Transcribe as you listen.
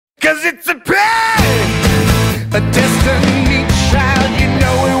'Cause it's a pain, a destiny child. You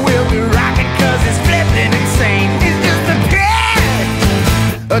know it will be rocking 'cause it's flipping insane. It's just a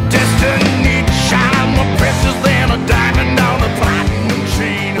pain, a destiny child. More precious than a diamond on a platinum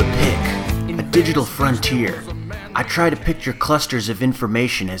chain. The Pick, a digital frontier. I try to picture clusters of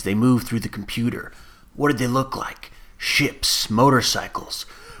information as they move through the computer. What did they look like? Ships, motorcycles.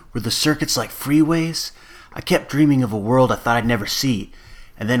 Were the circuits like freeways? I kept dreaming of a world I thought I'd never see.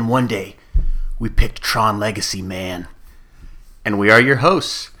 And then one day, we picked Tron Legacy, man. And we are your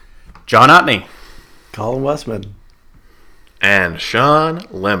hosts, John Otney, Colin Westman, and Sean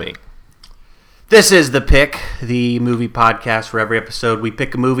Lemmy. This is The Pick, the movie podcast. For every episode, we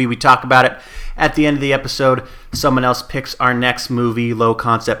pick a movie, we talk about it. At the end of the episode, someone else picks our next movie, low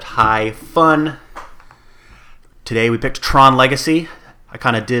concept, high fun. Today we picked Tron Legacy. I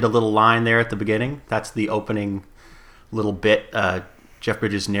kind of did a little line there at the beginning. That's the opening little bit, Jeff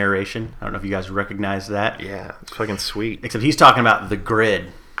Bridges' narration. I don't know if you guys recognize that. Yeah, it's fucking sweet. Except he's talking about the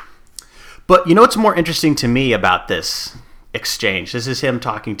grid. But you know what's more interesting to me about this exchange? This is him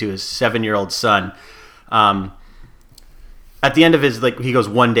talking to his 7-year-old son. At the end of his, he goes,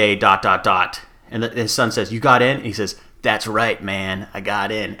 one day, ... And his son says, "You got in?" And he says, "That's right, man. I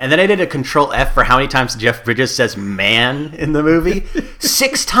got in." And then I did a Control F for how many times Jeff Bridges says "man" in the movie.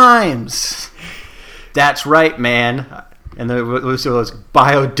 6 times. That's right, man. And then it was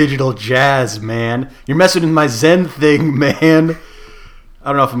bio-digital jazz, man. You're messing with my Zen thing, man. I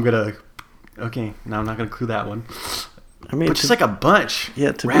don't know if I'm going to... Okay, no, I'm not going to clue that one. I mean, but just like a bunch.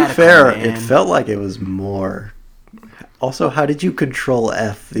 Yeah, to Radical, be fair, man. it felt like it was more. Also, how did you Control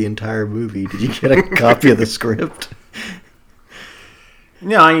F the entire movie? Did you get a copy of the script?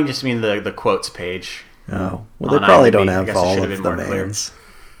 No, I just mean the quotes page. Oh, well, they probably IMDb. don't I have guess it all should of have the been more clear. names.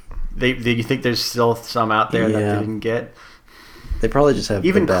 Do you think there's still some out there that Yeah. they didn't get? They probably just have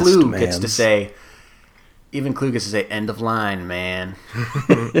Even the best Clue mans. gets to say. Even Clue gets to say "end of line, man."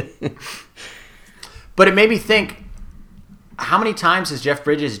 But it made me think: how many times does Jeff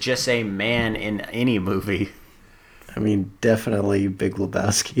Bridges just say "man" in any movie? I mean, definitely Big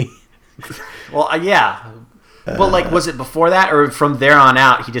Lebowski. Well, yeah. But was it before that, or from there on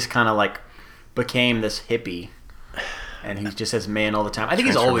out, he just kind of became this hippie, and he just says "man" all the time? I think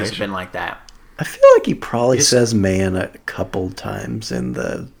he's always been like that. I feel like he probably says "man" a couple times in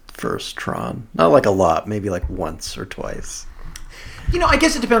the first Tron. Not a lot, maybe once or twice. I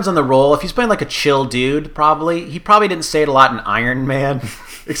guess it depends on the role. If he's playing a chill dude, he probably didn't say it a lot in Iron Man,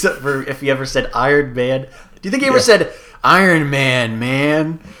 except for if he ever said Iron Man. Do you think he ever said Iron Man,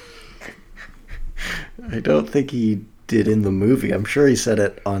 man? I don't think he did in the movie. I'm sure he said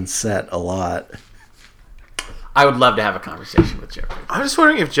it on set a lot. I would love to have a conversation with Jeff Bridges. I'm just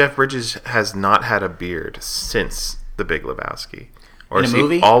wondering if Jeff Bridges has not had a beard since The Big Lebowski. Or In a has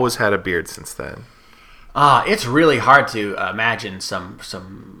movie? he always had a beard since then? It's really hard to imagine some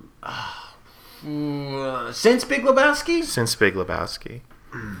since Big Lebowski. Since Big Lebowski.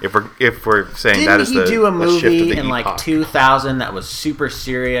 If we're saying that Didn't is he the do a the shift of movie the in epoch. 2000 that was super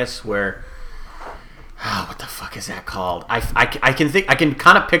serious where? What the fuck is that called? I can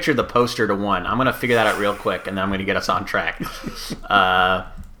kind of picture the poster to one. I'm gonna figure that out real quick, and then I'm gonna get us on track.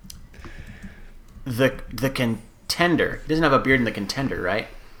 The Contender. He doesn't have a beard in The Contender, right?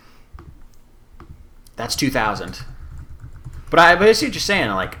 That's 2000. But I see what you're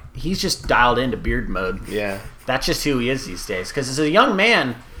saying. He's just dialed into beard mode. Yeah. That's just who he is these days. Because as a young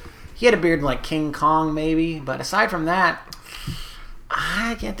man, he had a beard in King Kong, maybe. But aside from that,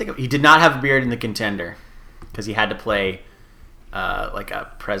 I can't think of... He did not have a beard in The Contender. Because he had to play a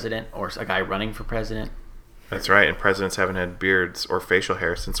president or a guy running for president. That's right, and presidents haven't had beards or facial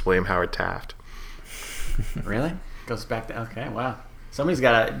hair since William Howard Taft. Really? Goes back to... Okay, wow. Somebody's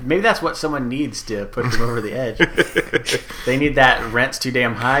got to... Maybe that's what someone needs to put them over the edge. They need that rent's too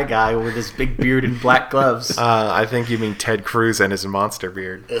damn high guy with his big beard and black gloves. I think you mean Ted Cruz and his monster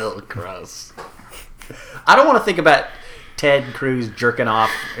beard. Ugh, gross. I don't want to think about Ted Cruz jerking off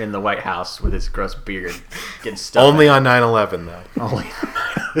in the White House with his gross beard. Getting stuck. Only on 9/11, though. Only.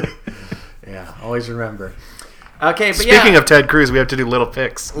 Yeah, always remember. Okay, but Speaking of Ted Cruz, we have to do little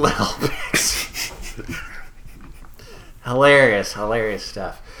picks. Little picks. Hilarious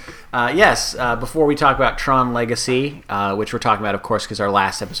stuff. Yes, before we talk about Tron Legacy, which we're talking about, of course, because our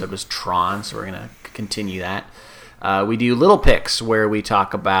last episode was Tron, so we're going to continue that. We do little picks where we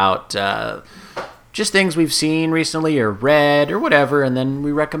talk about just things we've seen recently or read or whatever, and then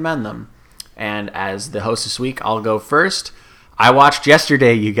we recommend them. And as the host this week, I'll go first. I watched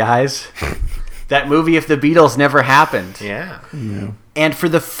yesterday, you guys. That movie, If the Beatles Never Happened. Yeah. Yeah. And for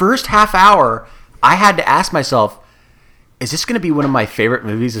the first half hour, I had to ask myself, is this going to be one of my favorite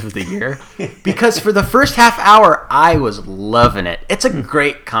movies of the year? Because for the first half hour, I was loving it. It's a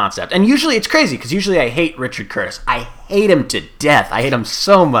great concept. And usually it's crazy because usually I hate Richard Curtis. I hate him to death. I hate him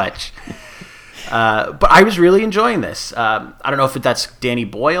so much. But I was really enjoying this. I don't know if that's Danny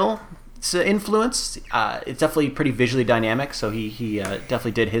Boyle's influence. It's definitely pretty visually dynamic, so he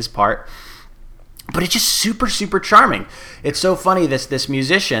definitely did his part. But it's just super, super charming. It's so funny, this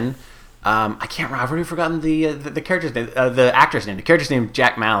musician... I can't remember. I've already forgotten the character's name. The actor's name. The character's name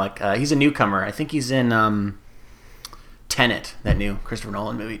Jack Malik. He's a newcomer. I think he's in Tenet, that new Christopher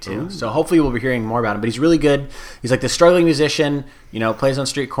Nolan movie too. Ooh. So hopefully we'll be hearing more about him. But he's really good. He's like this struggling musician. Plays on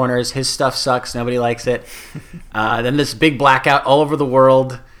street corners. His stuff sucks. Nobody likes it. Then this big blackout all over the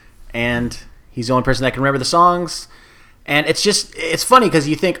world, and he's the only person that can remember the songs. And it's funny because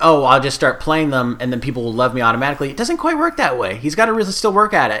you think, oh, I'll just start playing them and then people will love me automatically. It doesn't quite work that way. He's got to really still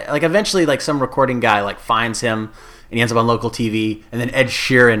work at it. Like eventually, like some recording guy like finds him and he ends up on local TV, and then Ed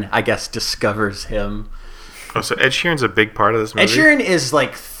Sheeran, I guess, discovers him. Oh, so Ed Sheeran's a big part of this movie? Ed Sheeran is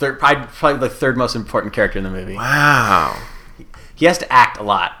like probably the third most important character in the movie. Wow. He has to act a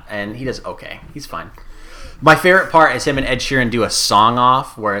lot, and he does okay. He's fine. My favorite part is him and Ed Sheeran do a song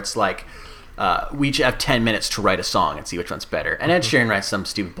off where it's like, we each have 10 minutes to write a song and see which one's better. And Ed Sheeran writes some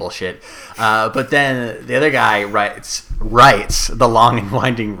stupid bullshit. But then the other guy writes The Long and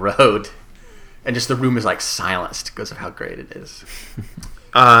Winding Road. And just the room is like silenced because of how great it is.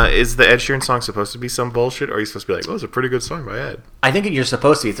 Is the Ed Sheeran song supposed to be some bullshit? Or are you supposed to be like, oh, it's a pretty good song by Ed? I think you're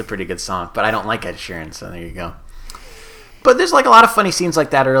supposed to be. It's a pretty good song. But I don't like Ed Sheeran, so there you go. But there's like a lot of funny scenes like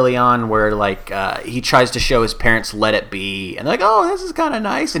that early on where like he tries to show his parents Let It Be, and they're like, oh, this is kind of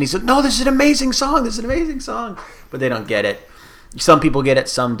nice, and he said, no, this is an amazing song, but they don't get it. Some people get it,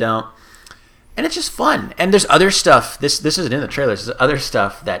 some don't, and it's just fun. And there's other stuff, this isn't in the trailers, there's other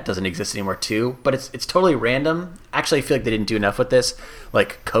stuff that doesn't exist anymore too, but it's totally random. Actually, I feel like they didn't do enough with this.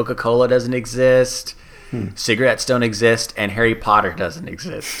 Like Coca-Cola doesn't exist, cigarettes don't exist, and Harry Potter doesn't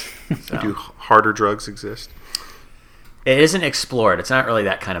exist. So. Do harder drugs exist? It isn't explored. It's not really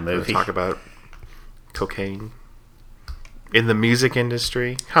that kind of movie. Talk about cocaine in the music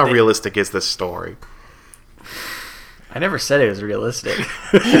industry. How realistic is this story? I never said it was realistic.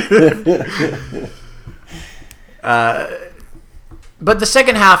 But the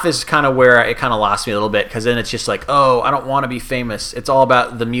second half is kind of where it kind of lost me a little bit, because then it's just like, oh, I don't want to be famous. It's all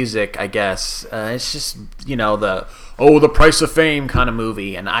about the music, I guess. It's just, the price of fame kind of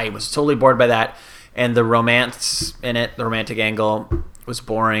movie, and I was totally bored by that. And the romance in it, the romantic angle, was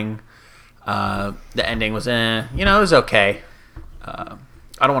boring. The ending was, it was okay. I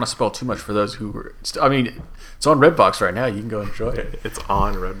don't want to spoil too much for those who were... it's on Redbox right now. You can go enjoy it. It's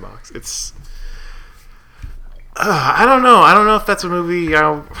on Redbox. It's... I don't know. I don't know if that's a movie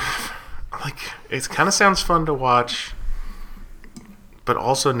it kind of sounds fun to watch, but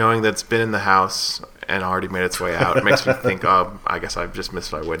also knowing that it's been in the house and already made its way out, it makes me think, oh, I guess I've just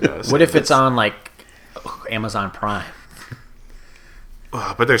missed my window. What if it's on, Amazon Prime?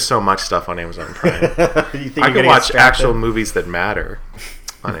 But there's so much stuff on Amazon Prime. I can watch actual movies that matter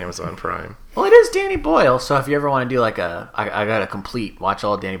on Amazon Prime. Well, it is Danny Boyle, so if you ever want to do I got a complete watch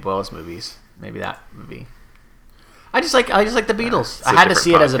all of Danny Boyle's movies, maybe that movie. I just like the Beatles. I had to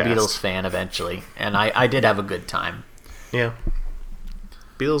see it as a Beatles fan eventually, and I did have a good time. Yeah,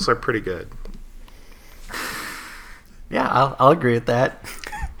 Beatles are pretty good. Yeah, I'll agree with that.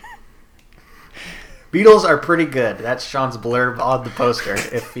 Beatles are pretty good. That's Sean's blurb on the poster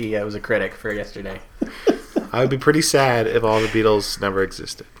if he was a critic for yesterday. I would be pretty sad if all the Beatles never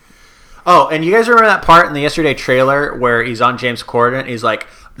existed. Oh, and you guys remember that part in the yesterday trailer where he's on James Corden and he's like,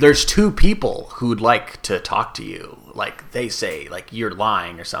 there's two people who'd like to talk to you. Like, they say, you're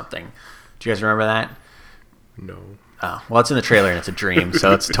lying or something. Do you guys remember that? No. Oh, well, it's in the trailer and it's a dream,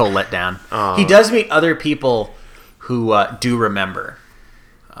 so it's a total letdown. He does meet other people who do remember.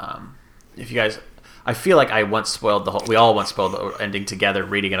 If you guys... I feel like we all once spoiled the ending together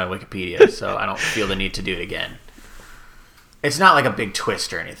reading it on Wikipedia, so I don't feel the need to do it again. It's not like a big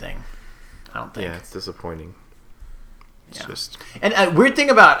twist or anything, I don't think. Yeah, it's disappointing. It's just... And a weird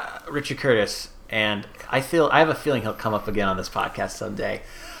thing about Richard Curtis, and I have a feeling he'll come up again on this podcast someday.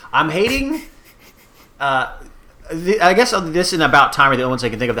 I'm hating... I guess this and About Time are the only ones I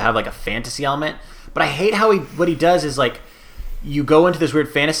can think of that have a fantasy element, but I hate how what he does is you go into this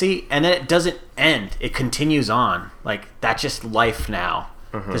weird fantasy, and then it doesn't end. It continues on. That's just life now.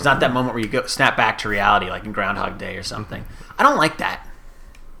 Mm-hmm. There's not that moment where you snap back to reality, like in Groundhog Day or something. I don't like that.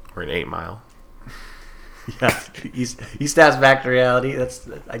 Or an 8 Mile. Yeah, he snaps back to reality.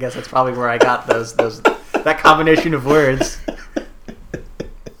 I guess that's probably where I got that combination of words.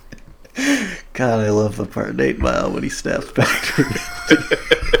 God, I love the part in 8 Mile when he snaps back.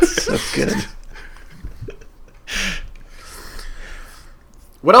 It's so good.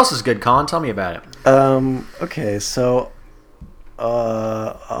 What else is good, Colin? Tell me about it. Okay, so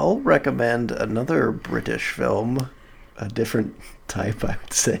I'll recommend another British film, a different type, I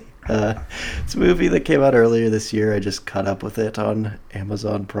would say. It's a movie that came out earlier this year. I just caught up with it on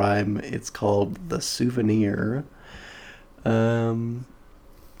Amazon Prime. It's called The Souvenir.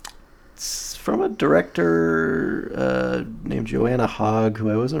 It's from a director named Joanna Hogg, who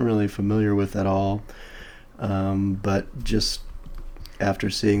I wasn't really familiar with at all. But just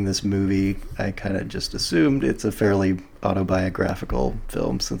after seeing this movie, I kind of just assumed it's a fairly autobiographical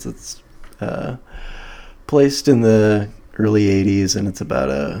film, since it's placed in the early 80s, and it's about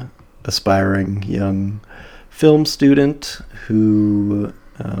a aspiring young film student who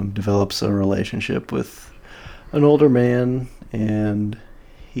develops a relationship with an older man, and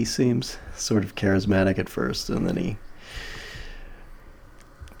he seems sort of charismatic at first, and then he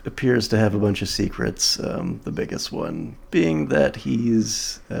appears to have a bunch of secrets, the biggest one being that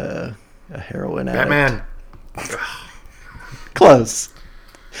he's a heroin addict. Batman. Close.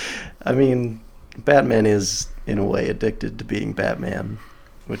 I mean, Batman is, in a way, addicted to being Batman,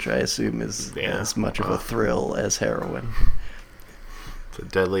 which I assume is as much of a thrill as heroin. It's a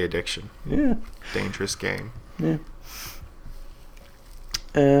deadly addiction. Yeah. Dangerous game. Yeah.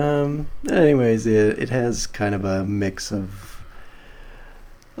 Anyways, it has kind of a mix of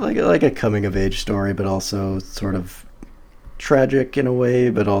like a coming of age story, but also sort of tragic in a way,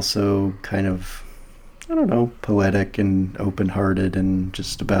 but also kind of, I don't know, poetic and open-hearted and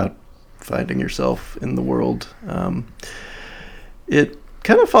just about finding yourself in the world. It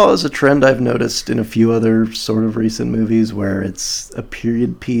kind of follows a trend I've noticed in a few other sort of recent movies where it's a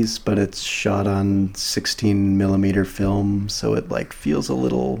period piece, but it's shot on 16 millimeter film, so it like feels a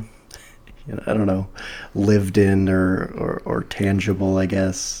little, I don't know, lived in or tangible, I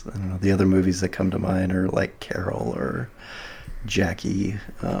guess. I don't know. The other movies that come to mind are like Carol or Jackie,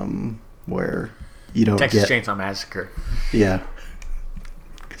 where you don't Texas get... Chainsaw Massacre. Yeah.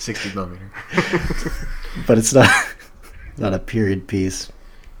 60 millimeter. But it's not a period piece,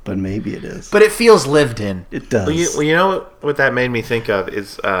 but maybe it is. But it feels lived in. It does. Well, you know what that made me think of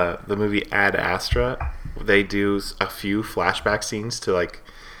is the movie Ad Astra. They do a few flashback scenes to like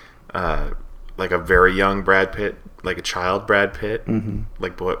a very young Brad Pitt, like a child Brad Pitt,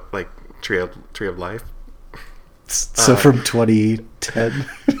 like Tree of Life. So from 2010,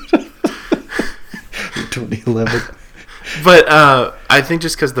 2011. But I think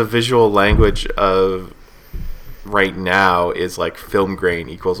just because the visual language of right now is like film grain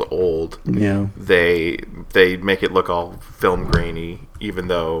equals old. Yeah. They make it look all film grainy, even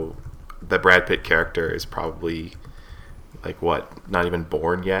though the Brad Pitt character is probably like not even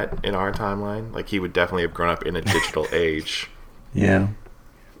born yet in our timeline. Like he would definitely have grown up in a digital age. Yeah.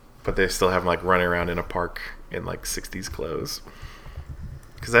 But they still have him like running around in a park in like 60s clothes.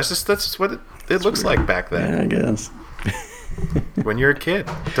 Because that's just what it looks like back then. Yeah, I guess. When you're a kid.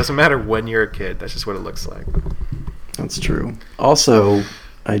 It doesn't matter when you're a kid. That's just what it looks like. That's true. Also,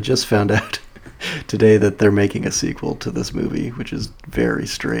 I just found out today that they're making a sequel to this movie, which is very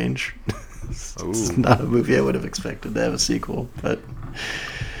strange. It's not a movie I would have expected to have a sequel, but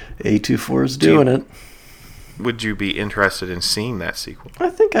A24 is doing it. Would you be interested in seeing that sequel? I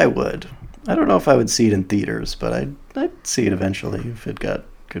think I would. I don't know if I would see it in theaters, but I'd see it eventually if it got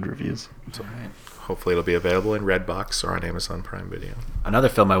good reviews. So, hopefully it'll be available in Redbox or on Amazon Prime Video. Another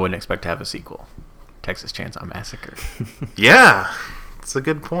film I wouldn't expect to have a sequel. Texas Chainsaw Massacre. Yeah, that's a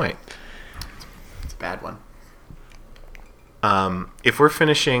good point. It's a bad one. If we're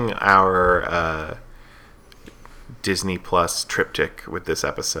finishing our Disney Plus triptych with this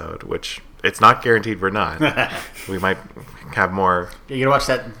episode, which it's not guaranteed we're not, we might have more. Yeah, you gonna watch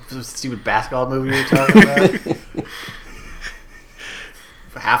that stupid basketball movie you were talking about?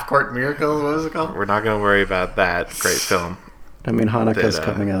 Half Court Miracle, what was it called? We're not going to worry about that great film. I mean, Hanukkah's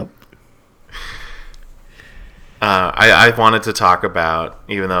coming up. I wanted to talk about,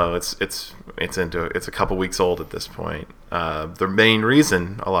 even though it's a couple weeks old at this point, the main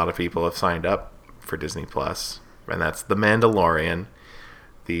reason a lot of people have signed up for Disney Plus, and that's The Mandalorian,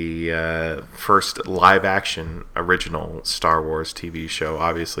 the first live-action original Star Wars TV show.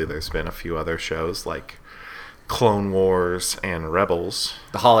 Obviously, there's been a few other shows like Clone Wars and Rebels.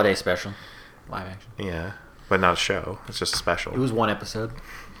 The holiday special. Live action. Yeah, but not a show. It's just a special. It was one episode.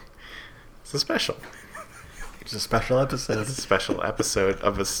 It's a special. It's a special episode. It's a special episode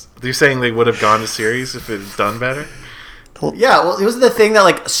of a... You're saying they would have gone to series if it had done better? Yeah, well, it was the thing that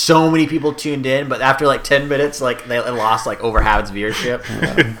like so many people tuned in, but after like 10 minutes, like they lost like over half its viewership.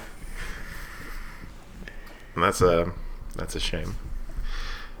 And that's a shame.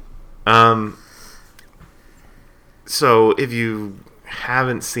 So if you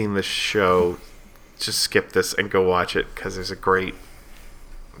haven't seen the show, just skip this and go watch it, because there's a great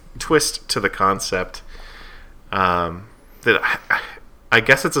twist to the concept. That I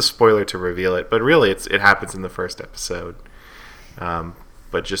guess it's a spoiler to reveal it, but really it happens in the first episode.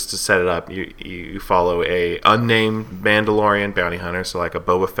 But just to set it up, you follow a unnamed Mandalorian bounty hunter, so like a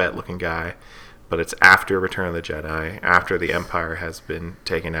Boba Fett looking guy, but it's after Return of the Jedi, after the Empire has been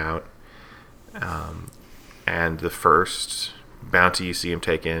taken out. And the first bounty you see him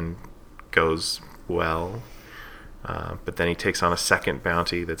take in goes well. But then he takes on a second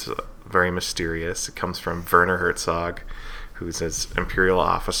bounty that's very mysterious. It comes from Werner Herzog, who's his Imperial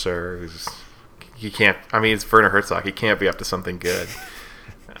officer. It's Werner Herzog. He can't be up to something good.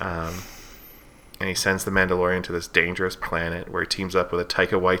 And he sends the Mandalorian to this dangerous planet where he teams up with a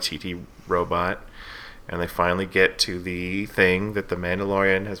Taika Waititi robot. And they finally get to the thing that the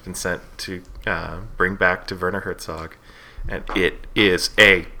Mandalorian has been sent to bring back to Werner Herzog. And it is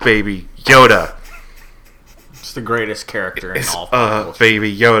a baby Yoda. It's the greatest character in It's all culture.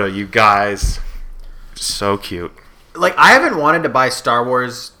 baby Yoda, you guys. So cute. Like, I haven't wanted to buy Star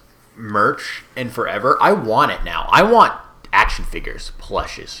Wars merch in forever. I want it now. I want action figures,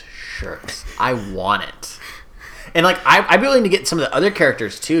 plushes, shirts. I want it. And, like, I'd be willing to get some of the other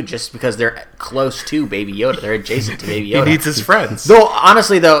characters, too, just because they're close to Baby Yoda. They're adjacent to Baby Yoda. He needs his friends. Though,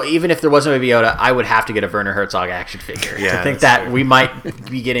 honestly, though, even if there wasn't Baby Yoda, I would have to get a Werner Herzog action figure. Yeah, to think that's that true. we might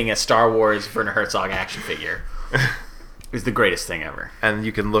be getting a Star Wars Werner Herzog action figure is the greatest thing ever. And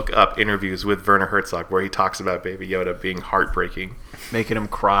you can look up interviews with Werner Herzog where he talks about Baby Yoda being heartbreaking. Making him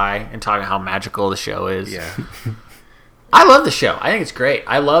cry and talking how magical the show is. Yeah. I love the show. I think it's great.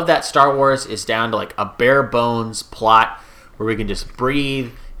 I love that Star Wars is down to like a bare bones plot where we can just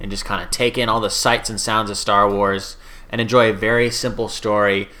breathe and just kind of take in all the sights and sounds of Star Wars and enjoy a very simple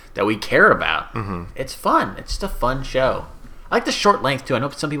story that we care about. Mm-hmm. It's fun. It's just a fun show. I like the short length too. I know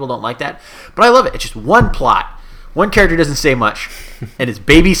some people don't like that, but I love it. It's just one plot. One character doesn't say much, and it's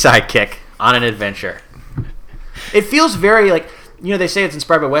baby sidekick on an adventure. It feels very like, they say it's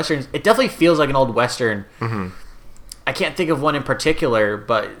inspired by Westerns. It definitely feels like an old Western. Mm-hmm. I can't think of one in particular,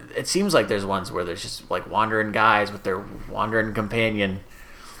 but it seems like there's ones where there's just like wandering guys with their wandering companion.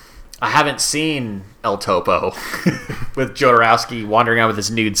 I haven't seen El Topo with Jodorowsky wandering around with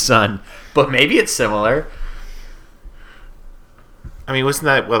his nude son, but maybe it's similar. I mean, wasn't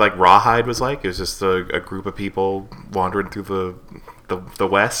that what like Rawhide was like? It was just a group of people wandering through the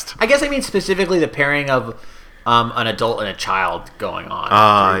West. I guess I mean specifically the pairing of an adult and a child going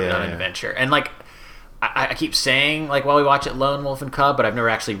on an adventure. And like I keep saying like while we watch it Lone Wolf and Cub, but I've never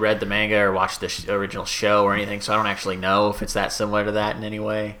actually read the manga or watched the original show or anything, so I don't actually know if it's that similar to that in any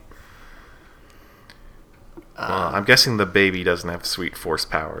way. I'm guessing the baby doesn't have sweet force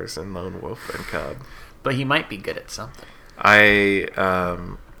powers in Lone Wolf and Cub. But he might be good at something. I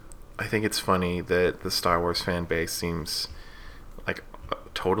think it's funny that the Star Wars fan base seems like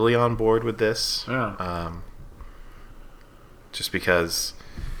totally on board with this. Yeah. Just because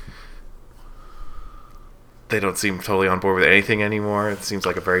they don't seem totally on board with anything anymore. It seems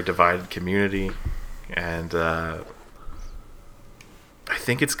like a very divided community, and I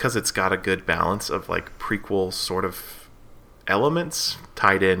think it's because it's got a good balance of like prequel sort of elements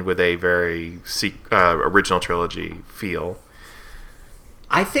tied in with a very original trilogy feel.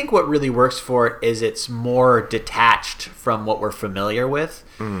 I think what really works for it is it's more detached from what we're familiar with.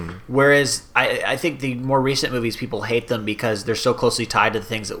 Whereas I think the more recent movies, people hate them because they're so closely tied to the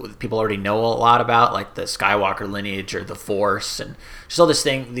things that people already know a lot about, like the Skywalker lineage or the Force, and just all these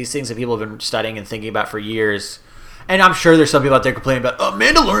things that people have been studying and thinking about for years. And I'm sure there's some people out there complaining about,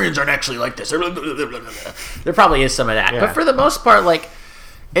 Mandalorians aren't actually like this. There probably is some of that. Yeah. But for the most part, like,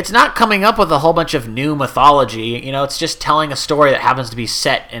 it's not coming up with a whole bunch of new mythology. It's just telling a story that happens to be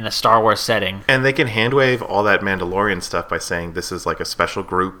set in a Star Wars setting. And they can handwave all that Mandalorian stuff by saying this is like a special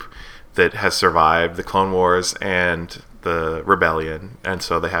group that has survived the Clone Wars and the Rebellion. And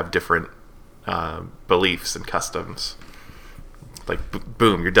so they have different beliefs and customs. Like,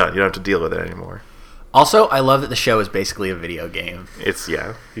 boom, you're done. You don't have to deal with it anymore. Also, I love that the show is basically a video game. He's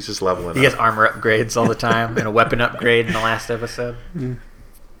just leveling up. He gets armor upgrades all the time and a weapon upgrade in the last episode. I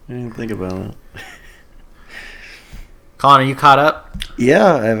didn't think about that. Colin, are you caught up?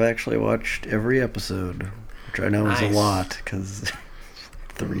 Yeah, I've actually watched every episode, which I know is Nice. a lot, because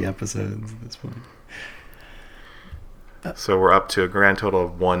 3 episodes at this point. So we're up to a grand total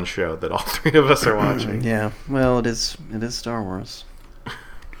of 1 show that all 3 of us are watching. Yeah, well, it is Star Wars.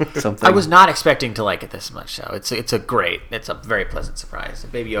 something. I was not expecting to like it this much, so it's a very pleasant surprise.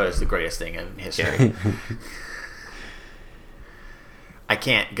 Baby Yoda is the greatest thing in history. I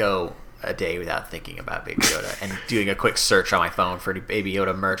can't go a day without thinking about Baby Yoda and doing a quick search on my phone for Baby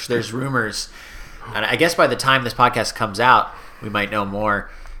Yoda merch. There's rumors, and I guess by the time this podcast comes out, we might know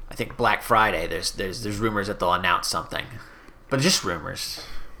more. I think Black Friday, there's rumors that they'll announce something, but just rumors.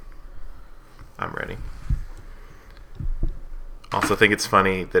 I'm ready. Also think it's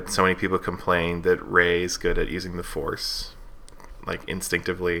funny that so many people complain that Rey's good at using the Force, like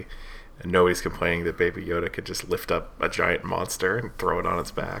instinctively, and nobody's complaining that Baby Yoda could just lift up a giant monster and throw it on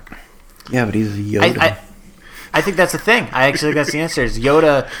its back. Yeah, but he's a Yoda. I think that's the thing. I actually think that's the answer. Is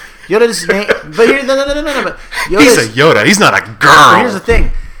Yoda? Yoda's name, but here, no. But He's a Yoda. He's not a girl. But here's the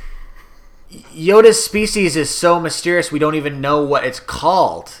thing. Yoda's species is so mysterious we don't even know what it's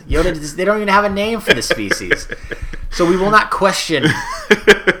called. They don't even have a name for the species. So we will not question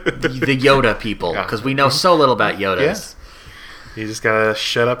the Yoda people because we know so little about Yodas. You just gotta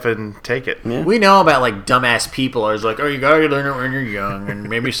shut up and take it. Yeah. We know about like dumbass people. It's like, oh, you gotta learn it when you're young, and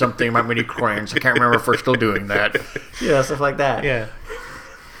maybe something about midi chlorians. I can't remember if we're still doing that. Yeah, stuff like that. Yeah.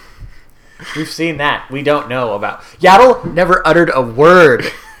 We've seen that. We don't know about. Yaddle never uttered a word.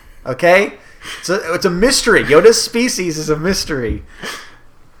 Okay? It's a mystery. Yoda's species is a mystery.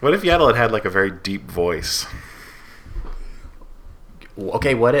 What if Yaddle had like a very deep voice?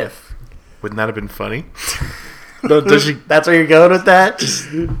 Okay, what if? Wouldn't that have been funny? That's where you're going with that?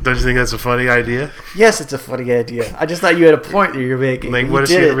 Don't you think that's a funny idea? Yes, it's a funny idea. I just thought you had a point that you're making. Like, what if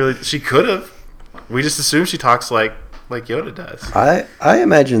she really? She could have. We just assume she talks like Yoda does. I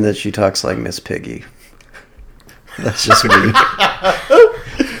imagine that she talks like Miss Piggy. That's just me.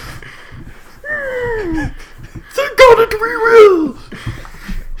 Thank God it to be real.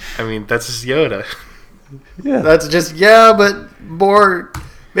 I mean, that's just Yoda. Yeah, That's just but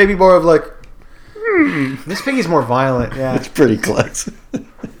maybe more of like. Miss Piggy's more violent. Yeah, it's pretty close.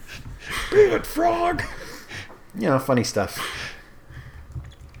 Big frog. Funny stuff.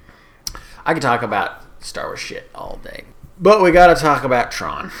 I could talk about Star Wars shit all day, but we got to talk about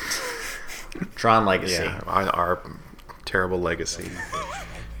Tron. Tron Legacy. Yeah, our terrible legacy.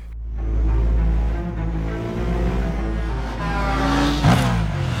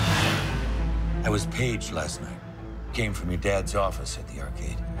 I was paged last night. Came from your dad's office at the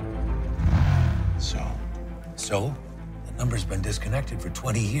arcade. So? The number's been disconnected for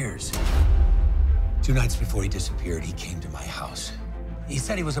 20 years. 2 nights before he disappeared, he came to my house. He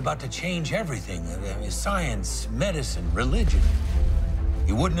said he was about to change everything. Science, medicine, religion.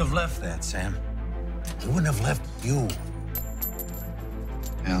 He wouldn't have left that, Sam. He wouldn't have left you.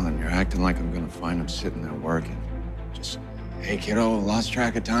 Alan, you're acting like I'm gonna find him sitting there working. Just, hey, kiddo, lost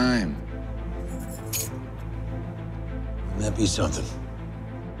track of time. Wouldn't that be something?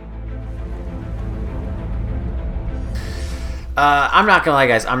 I'm not gonna lie,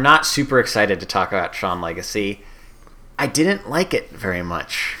 guys. I'm not super excited to talk about Tron Legacy. I didn't like it very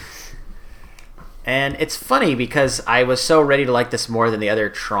much, and it's funny because I was so ready to like this more than the other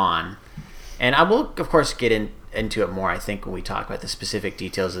Tron, and I will, of course, get into it more. I think when we talk about the specific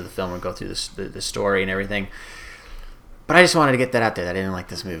details of the film and go through the story and everything. But I just wanted to get that out there. That I didn't like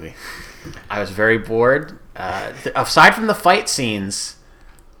this movie. I was very bored. Aside from the fight scenes,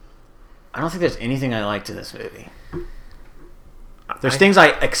 I don't think there's anything I liked in this movie. There's things I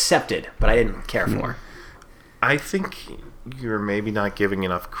accepted, but I didn't care for. I think you're maybe not giving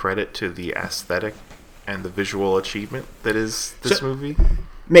enough credit to the aesthetic and the visual achievement that is this movie.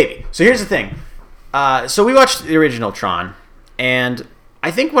 Maybe. So here's the thing. So we watched the original Tron, and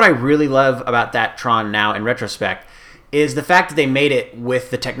I think what I really love about that Tron now in retrospect is the fact that they made it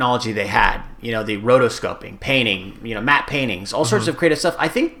with the technology they had. The rotoscoping, painting, matte paintings, all sorts of creative stuff. I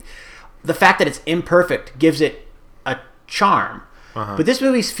think the fact that it's imperfect gives it a charm. But this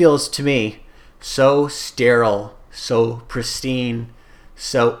movie feels, to me, so sterile, so pristine,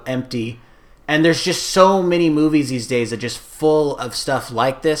 so empty. And there's just so many movies these days that are just full of stuff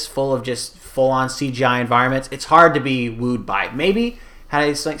like this, full of just full-on CGI environments. It's hard to be wooed by. Maybe had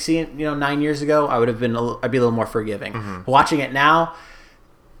I seen it, 9 years ago, I'd be a little more forgiving. Watching it now,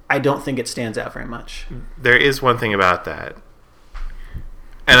 I don't think it stands out very much. There is one thing about that.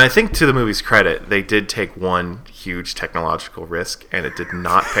 And I think to the movie's credit, they did take one huge technological risk, and it did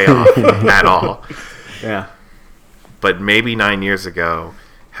not pay off at all. Yeah. But maybe 9 years ago,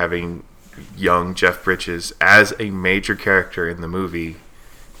 having young Jeff Bridges as a major character in the movie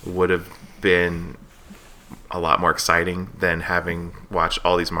would have been a lot more exciting than having watched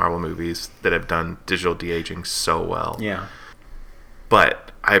all these Marvel movies that have done digital de-aging so well. Yeah.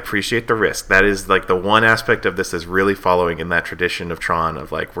 But I appreciate the risk. That is like the one aspect of this is really following in that tradition of Tron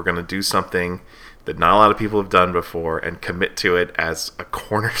of like, we're going to do something that not a lot of people have done before and commit to it as a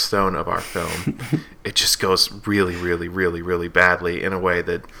cornerstone of our film. It just goes really, really, really, really badly in a way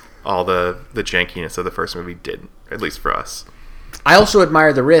that all the jankiness of the first movie didn't, at least for us. I also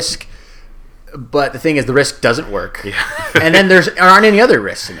admire the risk, but the thing is, the risk doesn't work. Yeah. And then there aren't any other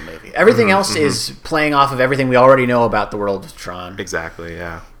risks in the movie. Everything else is playing off of everything we already know about the world of Tron. Exactly,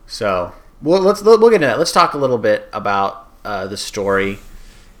 yeah. So, we'll get into that. Let's talk a little bit about the story.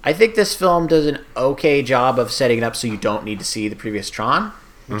 I think this film does an okay job of setting it up so you don't need to see the previous Tron,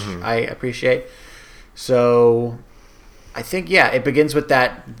 which I appreciate. So, I think, it begins with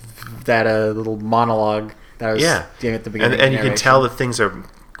that little monologue that I was doing at the beginning. And you can tell that things are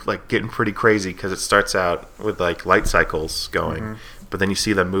like getting pretty crazy because it starts out with like light cycles going, but then you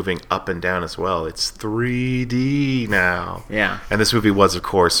see them moving up and down as well. It's 3D now. Yeah. And this movie was, of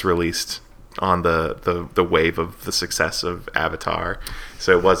course, released on the wave of the success of Avatar.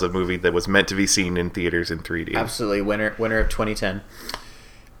 So it was a movie that was meant to be seen in theaters in 3D. Absolutely, winner of 2010.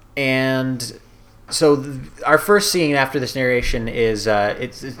 And so our first scene after this narration is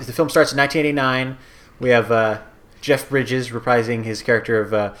the film starts in 1989. We have Jeff Bridges reprising his character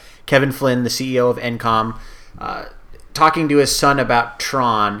of Kevin Flynn, the CEO of Encom, talking to his son about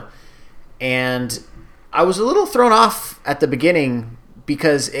Tron. And I was a little thrown off at the beginning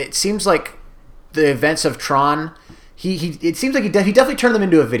because it seems like the events of Tron, it seems like he definitely turned them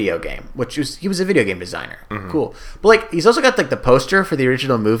into a video game, he was a video game designer. Cool. But like he's also got like the poster for the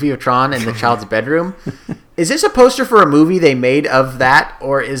original movie of Tron in the child's bedroom. Is this a poster for a movie they made of that,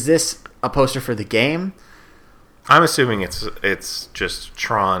 or is this a poster for the game? I'm assuming it's just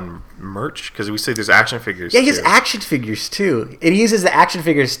Tron merch because we see there's action figures. Yeah, he has too. action figures too, and he uses the action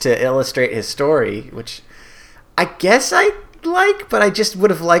figures to illustrate his story, which I guess I like, but I just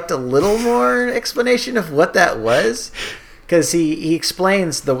would have liked a little more explanation of what that was, because he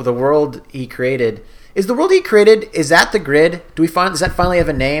explains the world he created. Is the world he created, is that the grid? Does that finally have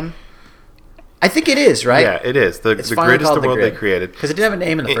a name? I think it is, right? Yeah, it is. The grid is the world they created. Because it didn't have a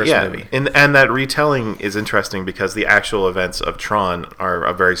name in the first movie. And that retelling is interesting because the actual events of Tron are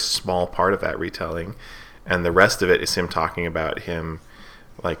a very small part of that retelling. And the rest of it is him talking about him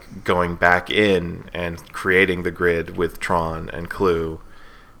like going back in and creating the grid with Tron and Clue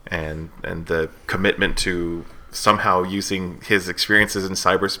and the commitment to somehow using his experiences in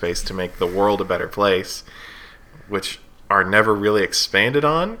cyberspace to make the world a better place, which are never really expanded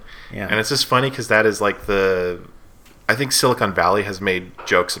on. Yeah. And it's just funny because that is like I think Silicon Valley has made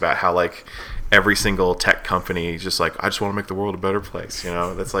jokes about how like every single tech company is just like, I just want to make the world a better place. You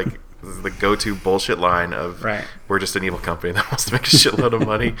know, that's like the go-to bullshit line of we're just an evil company that wants to make a shitload of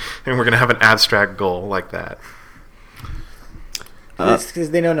money and we're going to have an abstract goal like that. It's because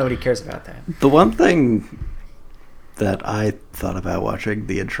they know nobody cares about that. The one thing that I thought about watching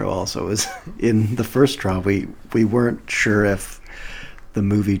the intro also is in the first Tron, we weren't sure if the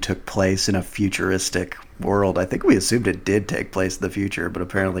movie took place in a futuristic world. I think we assumed it did take place in the future, but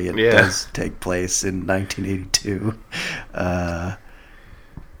apparently it does take place in 1982.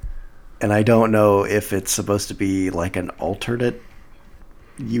 And I don't know if it's supposed to be like an alternate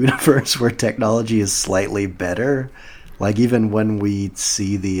universe where technology is slightly better. Like even when we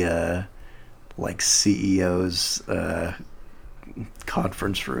see the like CEO's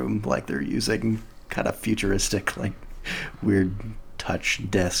conference room, like they're using kind of futuristic, like weird touch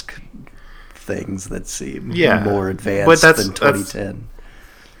desk things that seem more advanced than 2010.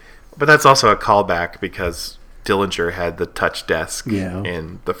 But that's also a callback because Dillinger had the touch desk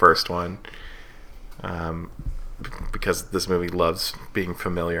in the first one, because this movie loves being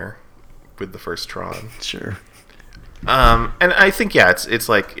familiar with the first Tron. Sure. And I think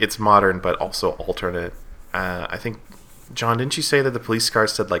it's modern but also alternate. I think, John, didn't you say that the police car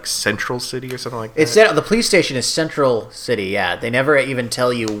said like Central City or something like that? It said the police station is Central City. Yeah, they never even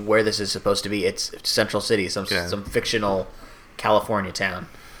tell you where this is supposed to be. It's Central City, some fictional California town.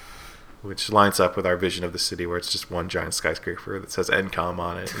 Which lines up with our vision of the city, where it's just one giant skyscraper that says Encom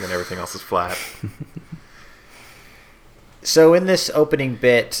on it, and then everything else is flat. So in this opening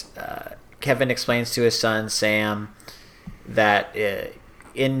bit, Kevin explains to his son Sam that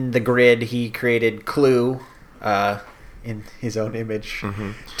in the grid he created Clue in his own image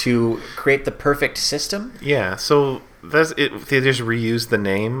to create the perfect system. Yeah, so that's it. They just reused the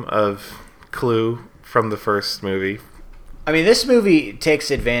name of Clue from the first movie. I mean, this movie takes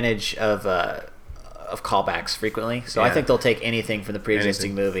advantage of callbacks frequently, so I think they'll take anything from the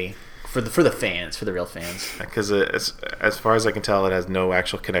pre-existing movie for the fans, for the real fans. Because as far as I can tell, it has no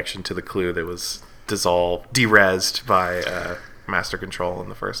actual connection to the Clue that was derezzed by Master Control in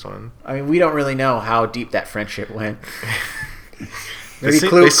the first one. I mean, we don't really know how deep that friendship went. Maybe seem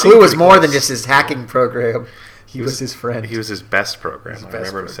Clue was pretty more close. than just his hacking program. He was his friend. He was his best program. His I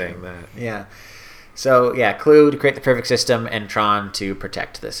best remember him program. saying that. Yeah. So, yeah, Clue to create the perfect system and Tron to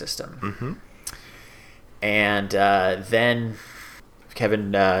protect the system. Mm-hmm. And then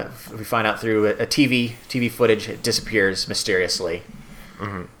Kevin, we find out through a TV footage, it disappears mysteriously,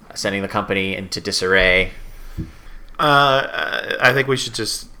 sending the company into disarray. I think we should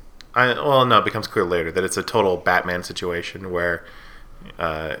just... it becomes clear later that it's a total Batman situation where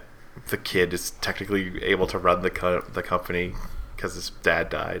the kid is technically able to run the company because his dad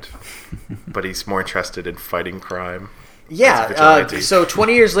died, but he's more interested in fighting crime. Yeah, as a vigilante. so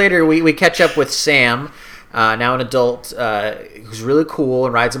 20 years later, we catch up with Sam, now an adult, who's really cool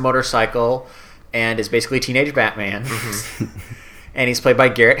and rides a motorcycle and is basically teenage Batman. And he's played by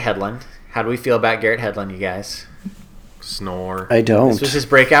Garrett Hedlund. How do we feel about Garrett Hedlund, you guys? Snore. I don't. This was his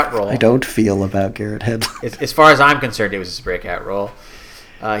breakout role. I don't feel about Garrett Hedlund. As far as I'm concerned, it was his breakout role.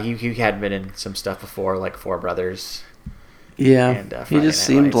 He had been in some stuff before, like Four Brothers. Yeah, And, he Friday just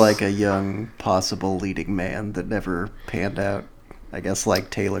Night seemed Lights. like a young, possible leading man that never panned out. I guess like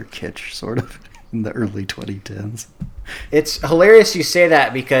Taylor Kitsch, sort of, in the early 2010s. It's hilarious you say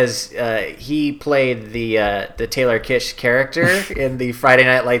that because he played the Taylor Kitsch character in the Friday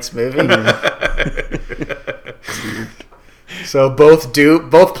Night Lights movie. So both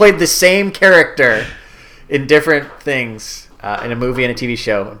played the same character in different things in a movie and a TV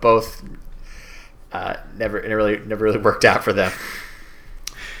show. Both never really worked out for them.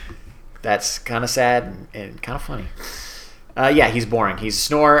 That's kind of sad and kind of funny. Yeah, he's boring. He's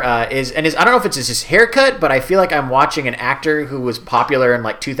Snore I don't know if it's his haircut, but I feel like I'm watching an actor who was popular in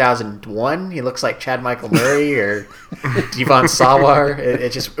like 2001. He looks like Chad Michael Murray or Devon Sawar.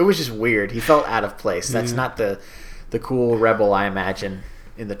 It was just weird. He felt out of place. That's not the cool rebel I imagine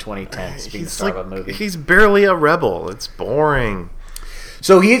in the 2010s being the star of a movie. He's barely a rebel. It's boring.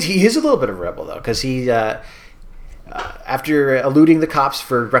 So he is a little bit of a rebel though, because he after eluding the cops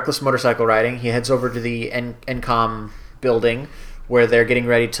for reckless motorcycle riding, he heads over to the NCOM building where they're getting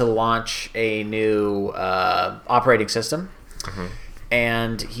ready to launch a new operating system,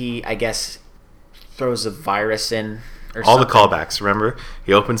 and he, I guess, throws a virus in. Or All the something. callbacks, remember?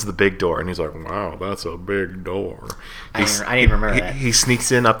 He opens the big door and he's like, wow, that's a big door. I didn't remember that. He sneaks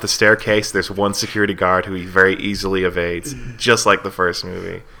in up the staircase. There's one security guard who he very easily evades, just like the first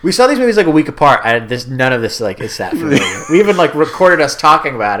movie. We saw these movies like a week apart. None of this is that familiar. We even recorded us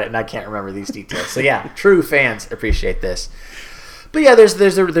talking about it, and I can't remember these details. So yeah, true fans appreciate this. But yeah,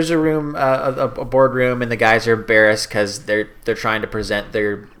 there's a room, a boardroom, and the guys are embarrassed because they're trying to present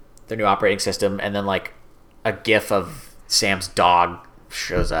their new operating system, and then a gif of Sam's dog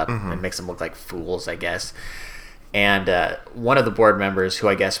shows up and makes them look like fools, I guess. And one of the board members, who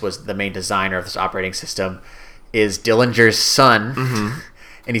I guess was the main designer of this operating system, is Dillinger's son,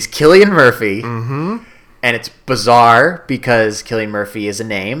 and he's Cillian Murphy. And it's bizarre because Cillian Murphy is a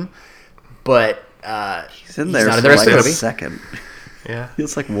name, but He's in there not for in the rest like of the a movie. second. Yeah.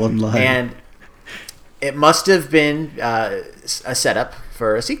 It's like one line. And it must have been a setup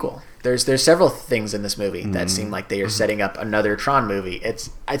for a sequel. There's several things in this movie that seem like they are setting up another Tron movie.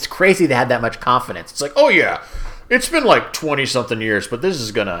 It's crazy they had that much confidence. It's like, oh yeah, it's been like 20-something years, but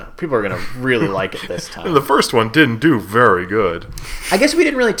people are gonna really like it this time. The first one didn't do very good. I guess we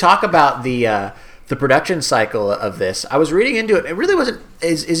didn't really talk about the production cycle of this. I was reading into it. It really wasn't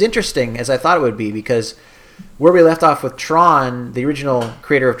as interesting as I thought it would be, because where we left off with Tron, the original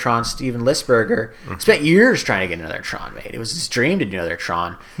creator of Tron, Steven Lisberger, spent years trying to get another Tron made. It was his dream to do another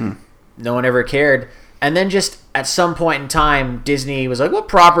Tron. No one ever cared. And then just at some point in time, Disney was like, what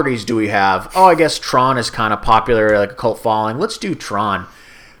properties do we have? Oh, I guess Tron is kind of popular, like a cult following. Let's do Tron.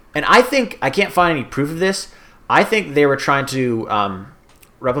 And I think, I can't find any proof of this, I think they were trying to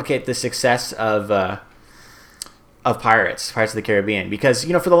replicate the success of Pirates of the Caribbean, because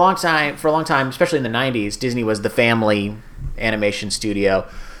for a long time, especially in the 90s, Disney was the family animation studio,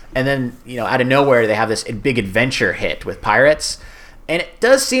 and then out of nowhere they have this big adventure hit with Pirates, and it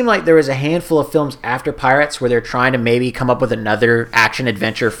does seem like there was a handful of films after Pirates where they're trying to maybe come up with another action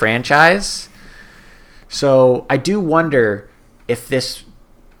adventure franchise. So I do wonder if this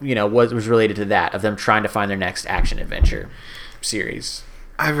was related to that, of them trying to find their next action adventure series.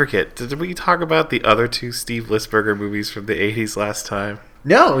 I forget. Did we talk about the other two Steve Lisberger movies from the 80s last time?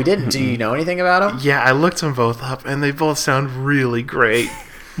 No, we didn't. Do you know anything about them? Yeah, I looked them both up, and they both sound really great.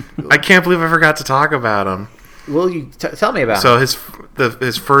 I can't believe I forgot to talk about them. Will you tell me about So them?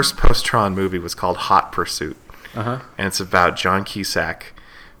 his first post-Tron movie was called Hot Pursuit, Uh-huh. and it's about John Cusack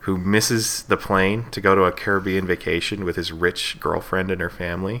who misses the plane to go to a Caribbean vacation with his rich girlfriend and her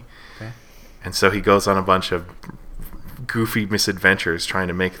family. Okay. And so he goes on a bunch of goofy misadventures trying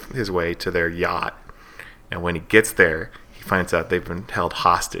to make his way to their yacht. And when he gets there, he finds out they've been held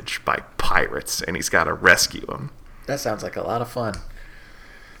hostage by pirates, and he's got to rescue them. That sounds like a lot of fun.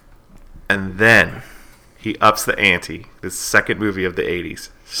 And then he ups the ante. This second movie of the 80s,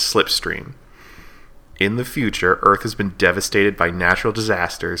 Slipstream. In the future, Earth has been devastated by natural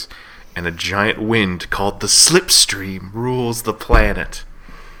disasters, and a giant wind called the Slipstream rules the planet.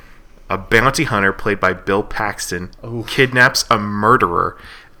 A bounty hunter, played by Bill Paxton, kidnaps a murderer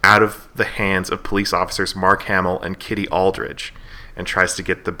out of the hands of police officers Mark Hamill and Kitty Aldridge, and tries to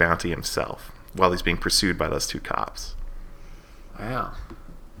get the bounty himself while he's being pursued by those two cops. Wow.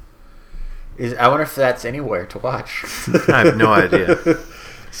 I wonder if that's anywhere to watch. I have no idea.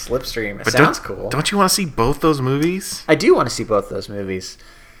 Slipstream. It But sounds cool. Don't you want to see both those movies? I do want to see both those movies.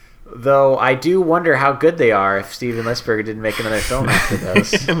 Though I do wonder how good they are if Steven Lisberger didn't make another film after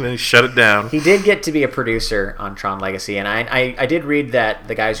those. And then he shut it down. He did get to be a producer on Tron Legacy, and I did read that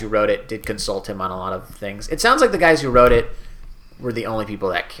the guys who wrote it did consult him on a lot of things. It sounds like the guys who wrote it were the only people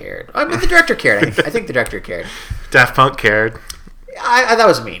that cared. I mean, the director cared. I think the director cared. Daft Punk cared. That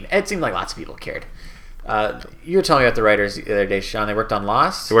was mean. It seemed like lots of people cared. You were telling me about the writers the other day, Sean. They worked on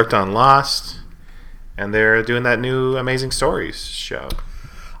Lost. They worked on Lost, and they're doing that new Amazing Stories show.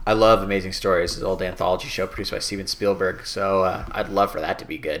 I love Amazing Stories, an old anthology show produced by Steven Spielberg, so I'd love for that to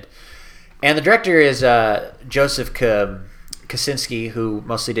be good. And the director is Joseph Kosinski, who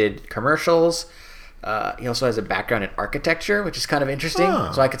mostly did commercials. He also has a background in architecture, which is kind of interesting,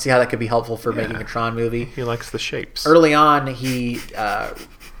 so I could see how that could be helpful for making a Tron movie. He likes the shapes. Early on, he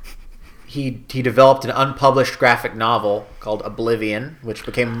developed an unpublished graphic novel called Oblivion, which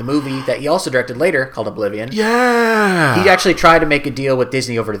became the movie that he also directed later called Oblivion. Yeah! He actually tried to make a deal with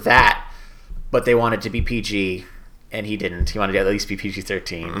Disney over that, but they wanted to be PG, and he didn't. He wanted to at least be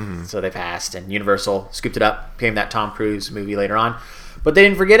PG-13, so they passed, and Universal scooped it up, became that Tom Cruise movie later on. But they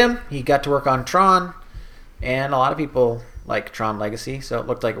didn't forget him. He got to work on Tron, and a lot of people like Tron Legacy, so it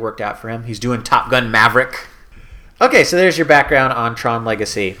looked like it worked out for him. He's doing Top Gun Maverick. Okay, so there's your background on Tron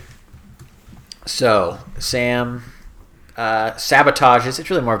Legacy. So, Sam sabotages, it's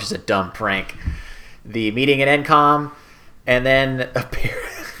really more of just a dumb prank, the meeting at NCOM, and then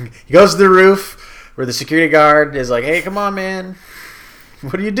he goes to the roof where the security guard is like, hey, come on, man.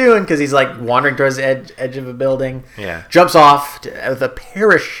 What are you doing? Because he's like wandering towards the edge of a building. Yeah. Jumps off with a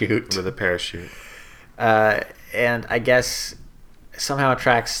parachute. And I guess somehow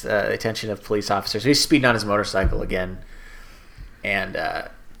attracts the attention of police officers. So he's speeding on his motorcycle again. And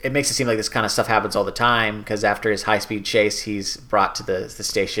it makes it seem like this kind of stuff happens all the time, because after his high-speed chase, he's brought to the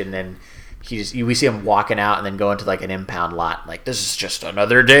station, and we see him walking out and then go into like an impound lot. Like, this is just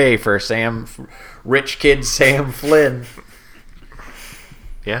another day for rich kid Sam Flynn.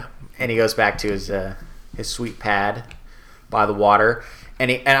 Yeah. And he goes back to his sweet pad by the water,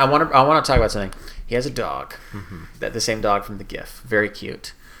 and I want to talk about something. He has a dog, the same dog from the GIF, very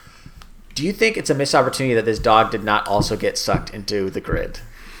cute. Do you think it's a missed opportunity that this dog did not also get sucked into the grid?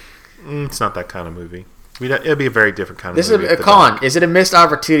 It's not that kind of movie. It'd be a very different kind of This movie. is a con. Is it a missed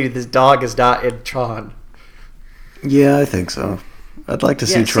opportunity? This dog is not in Tron. Yeah, I think so. I'd like to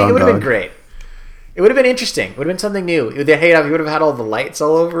see It Tron would have been Dog. great. It would have been interesting. It would have been something new. He would have had all the lights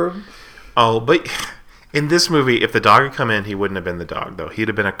all over him. Oh, but in this movie, if the dog had come in, he wouldn't have been the dog, though. He'd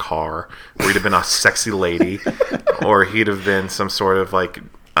have been a car, or he'd have been a sexy lady, or he'd have been some sort of like,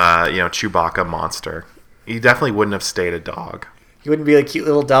 Chewbacca monster. He definitely wouldn't have stayed a dog. He wouldn't be a cute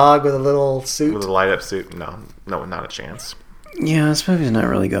little dog with a little suit. With a light-up suit, no, not a chance. Yeah, this movie's not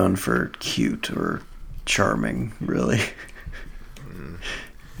really going for cute or charming, really.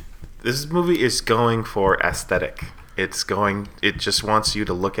 This movie is going for aesthetic. It just wants you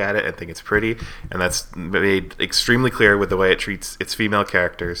to look at it and think it's pretty, and that's made extremely clear with the way it treats its female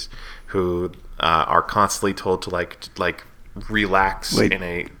characters, who are constantly told to like relax in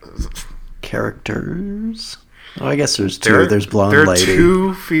a characters. Oh, I guess there's two. There's blonde lady. There are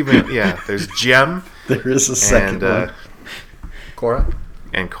two female. Yeah, there's Jem. There is a second one. Cora.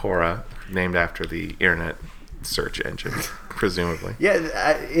 And Cora, named after the internet search engine, presumably. Yeah,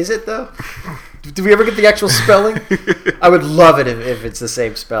 is it though? Do we ever get the actual spelling? I would love it if it's the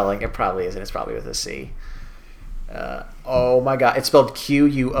same spelling. It probably isn't. It's probably with a C. Oh my god, it's spelled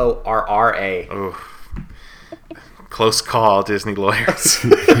Quorra. Oh, close call, Disney lawyers.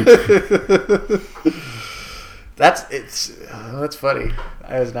 That's funny.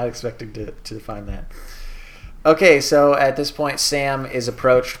 I was not expecting to find that. Okay, so at this point, Sam is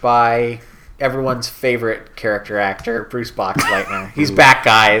approached by everyone's favorite character actor, Bruce Boxleitner. He's back,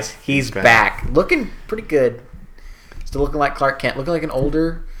 guys. He's back. Looking pretty good. Still looking like Clark Kent. Looking like an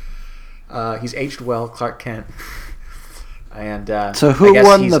older... he's aged well, Clark Kent. And so who I guess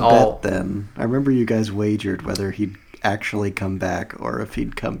won he's the all... bet then? I remember you guys wagered whether he'd actually come back or if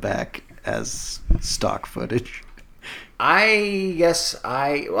he'd come back as stock footage. I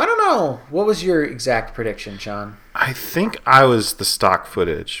don't know. What was your exact prediction, Sean? I think I was the stock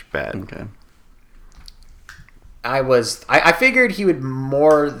footage bet. Okay. I figured he would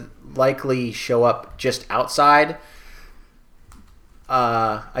more likely show up just outside.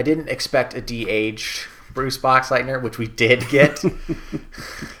 I didn't expect a de-aged Bruce Boxleitner, which we did get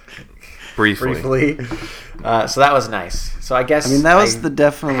Briefly. So that was nice. So I guess that was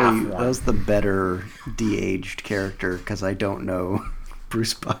half won. the better de-aged character because I don't know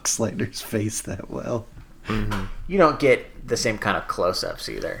Bruce Boxleitner's face that well. You don't get the same kind of close-ups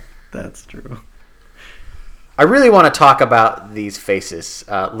either. That's true. I really want to talk about these faces.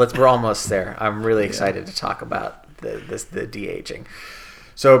 We're almost there. I'm really excited to talk about the de-aging.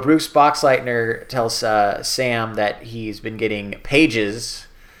 So Bruce Boxleitner tells Sam that he's been getting pages,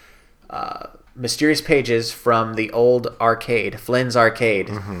 mysterious pages from the old arcade, Flynn's Arcade,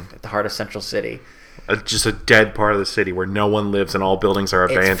 at the heart of Central City. Just a dead part of the city where no one lives and all buildings are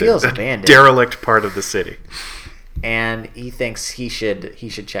abandoned. It feels abandoned. Derelict part of the city. And he thinks he should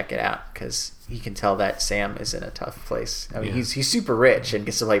check it out because he can tell that Sam is in a tough place. I mean, he's super rich and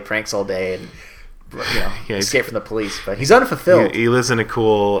gets to play pranks all day and escape from the police, but he's unfulfilled. He lives in a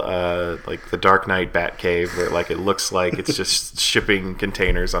cool, like the Dark Knight Bat Cave, where like it looks like it's just shipping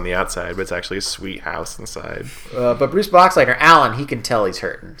containers on the outside, but it's actually a sweet house inside. But Bruce Boxleitner, Alan, he can tell he's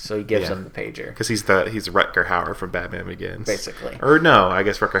hurting, so he gives him the pager because he's Rutger Hauer from Batman Begins, basically. Or no, I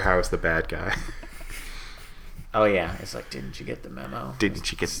guess Rutger Hauer's the bad guy. Oh yeah, it's like, didn't you get the memo?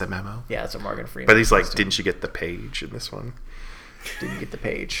 Didn't you get the memo? Yeah, that's what Morgan Freeman. But he's like, didn't you get the page in this one? Didn't get the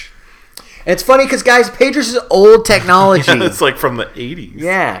page. And it's funny because, guys, pagers is old technology. Yeah, it's like from the 80s.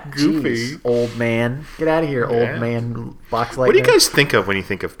 Yeah, goofy. Geez, old man. Get out of here, old man Boxleitner. What do you guys think of when you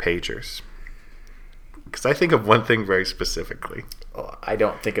think of pagers? Because I think of one thing very specifically. Oh, I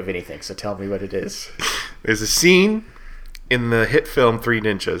don't think of anything, so tell me what it is. There's a scene in the hit film Three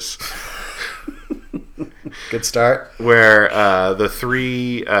Ninjas. Good start. Where the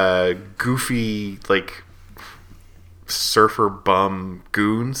three goofy, like, surfer bum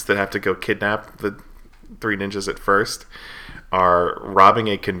goons that have to go kidnap the Three Ninjas at first are robbing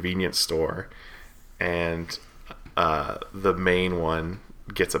a convenience store, and the main one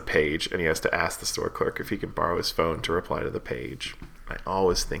gets a page and he has to ask the store clerk if he can borrow his phone to reply to the page. I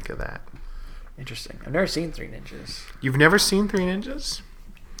always think of that. Interesting. I've never seen Three Ninjas. You've never seen Three Ninjas?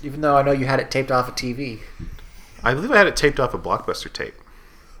 Even though I know you had it taped off a TV. I believe I had it taped off a Blockbuster tape.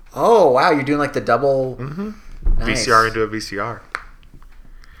 Oh, wow. You're doing like the double... Nice. VCR into a VCR.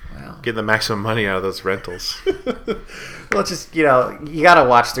 Wow. Getting the maximum money out of those rentals. Well, it's just, you got to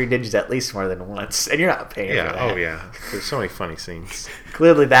watch Three Ninjas at least more than once. And you're not paying for that. Oh, yeah. There's so many funny scenes.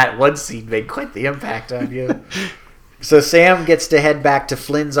 Clearly that one scene made quite the impact on you. So Sam gets to head back to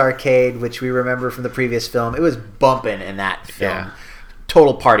Flynn's Arcade, which we remember from the previous film. It was bumping in that film. Yeah.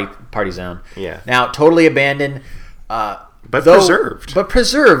 Total party zone. Yeah. Now, totally abandoned. But preserved. But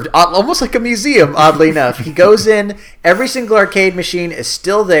preserved. Almost like a museum, oddly enough. He goes in. Every single arcade machine is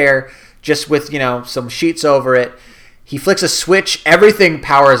still there, just with, some sheets over it. He flicks a switch. Everything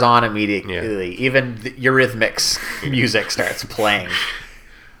powers on immediately. Yeah. Even the Eurythmics music starts playing.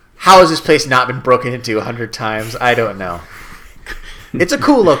 How has this place not been broken into 100 times? I don't know. It's a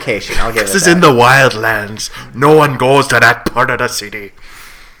cool location. I'll give it that. This is in the wildlands. No one goes to that part of the city.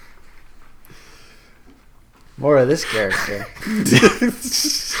 More of this character. You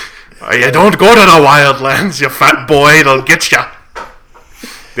don't go to the wildlands, you fat boy. They'll get you.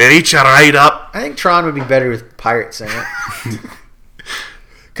 They'll eat you right up. I think Tron would be better with pirates in it.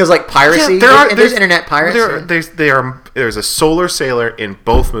 Because, like, piracy, there's internet pirates. There's a solar sailor in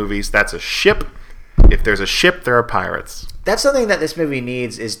both movies. That's a ship. If there's a ship, there are pirates. That's something that this movie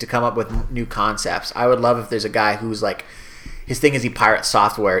needs, is to come up with new concepts. I would love if there's a guy who's, like, his thing is he pirates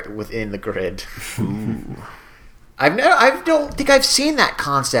software within the grid. Ooh. I don't think I've seen that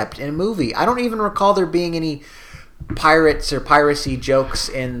concept in a movie. I don't even recall there being any pirates or piracy jokes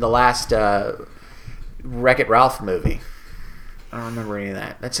in the last Wreck-It Ralph movie. I don't remember any of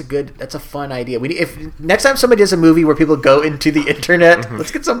that. That's a fun idea. If next time somebody does a movie where people go into the internet, let's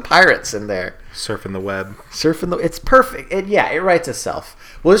get some pirates in there. Surfing the web. It's perfect. It writes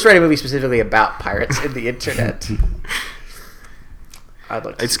itself. We'll just write a movie specifically about pirates in the internet.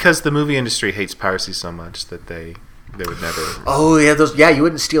 It's because the movie industry hates piracy so much that they They would never. Oh yeah, those. Yeah, you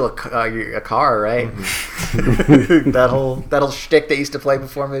wouldn't steal a car, right? Mm-hmm. that whole shtick they used to play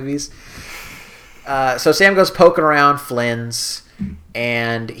before movies. So Sam goes poking around Flynn's,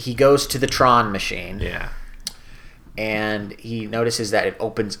 and he goes to the Tron machine. Yeah. And he notices that it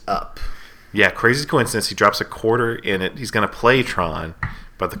opens up. Yeah, crazy coincidence. He drops a quarter in it. He's going to play Tron,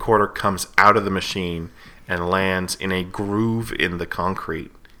 but the quarter comes out of the machine and lands in a groove in the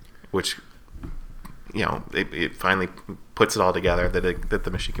concrete, which, it finally puts it all together that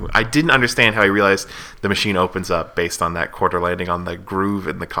the machine can move. I didn't understand how he realized the machine opens up based on that quarter landing on the groove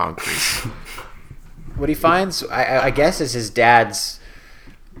in the concrete. What he finds, I guess, is his dad's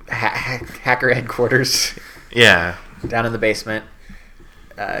hacker headquarters. Yeah. Down in the basement.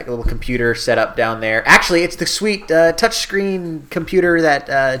 A little computer set up down there. Actually, it's the sweet touchscreen computer that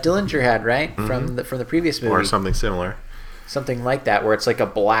Dillinger had, right? Mm-hmm. From the previous movie. Or something similar. Something like that, where it's like a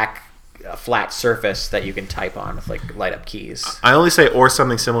black flat surface that you can type on with like light up keys. I only say or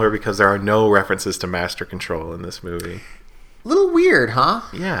something similar because there are no references to Master Control in this movie. A little weird, huh?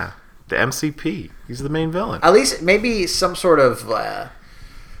 Yeah. The MCP. He's the main villain. At least maybe some sort of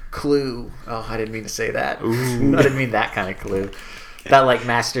clue. Oh, I didn't mean to say that. Ooh. I didn't mean that kind of clue. That like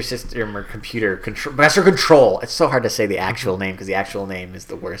master system or computer control, master control. It's so hard to say the actual name because the actual name is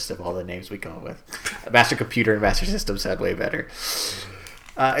the worst of all the names we come up with. Master computer and master system sound way better.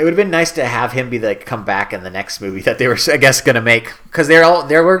 It would have been nice to have him be come back in the next movie that they were, I guess, going to make, because they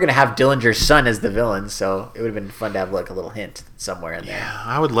were going to have Dillinger's son as the villain. So it would have been fun to have like a little hint somewhere in there. Yeah,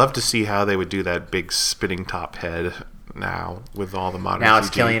 I would love to see how they would do that big spinning top head now with all the modern. Now it's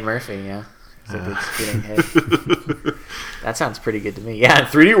CG. Cillian Murphy, yeah. It's a big spinning head. That sounds pretty good to me. Yeah, in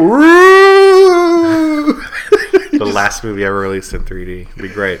 3D. Woo! The last movie ever released in 3D. It'd be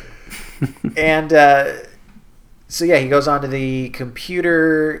great. And so yeah, he goes onto the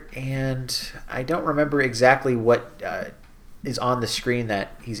computer, and I don't remember exactly what is on the screen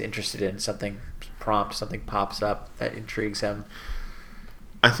that he's interested in. Something pops up that intrigues him.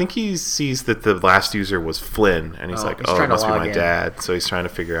 I think he sees that the last user was Flynn, and he's like, he's oh, it trying to must be log my in. dad. So he's trying to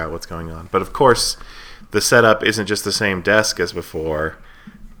figure out what's going on. But of course, the setup isn't just the same desk as before.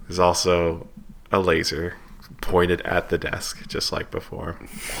 There's also a laser pointed at the desk, just like before.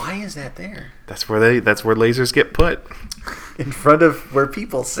 Why is that there? That's where lasers get put. In front of where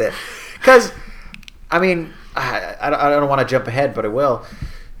people sit. Because, I mean, I don't want to jump ahead, but I will.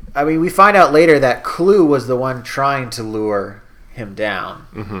 I mean, we find out later that Clue was the one trying to lure him down.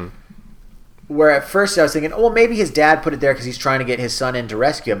 Mm-hmm. Where at first I was thinking, oh, well, maybe his dad put it there because he's trying to get his son in to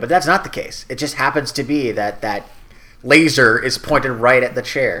rescue him. But that's not the case. It just happens to be that laser is pointed right at the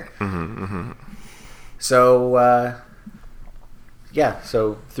chair. Mm-hmm, mm-hmm. So,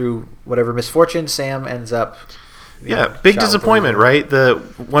 so through whatever misfortune, Sam ends up... Yeah, big shot with disappointment, a laser.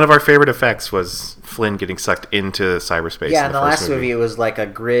 right? One of our favorite effects was Flynn getting sucked into cyberspace. Yeah, in in the first last movie, it was like a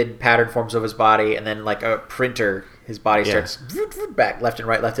grid pattern forms of his body, and then like a printer, his body Yeah. starts back, left and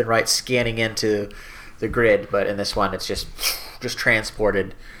right, scanning into the grid. But in this one, it's just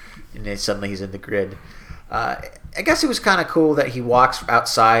transported, and then suddenly he's in the grid. I guess it was kind of cool that he walks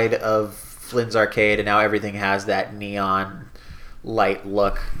outside of Flynn's arcade, and now everything has that neon light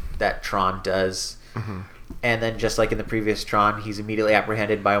look that Tron does. Mm-hmm. And then, just like in the previous Tron, he's immediately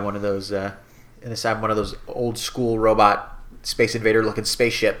apprehended by one of those, one of those old school robot Space Invader looking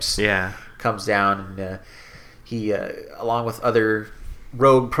spaceships. Yeah. Comes down, and he, along with other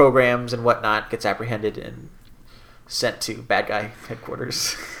rogue programs and whatnot, gets apprehended and sent to bad guy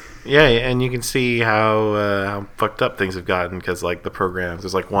headquarters. Yeah, and you can see how fucked up things have gotten because, like, the programs.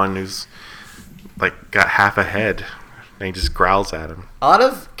 There's like one who's like got half a head, and he just growls at him. A lot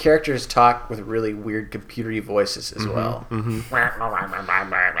of characters talk with really weird computery voices as well. Mm-hmm.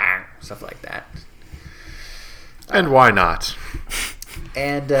 Stuff like that. And why not?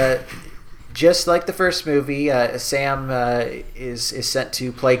 And just like the first movie, Sam is sent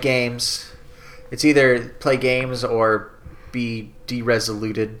to play games. It's either play games or be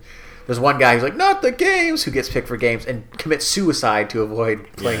de-resoluted. There's one guy who's like, not the games, who gets picked for games and commits suicide to avoid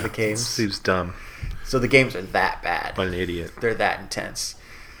playing the games. Seems dumb. So the games are that bad. What an idiot. They're that intense.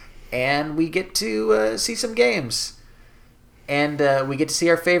 And we get to see some games. And we get to see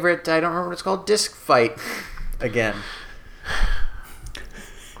our favorite, I don't remember what it's called, disc fight again.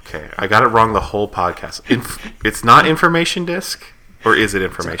 Okay, I got it wrong the whole podcast. It's not information disc, or is it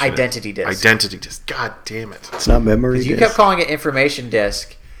information? It's an identity disc. Identity disc. God damn it! It's not memory You disc. kept calling it information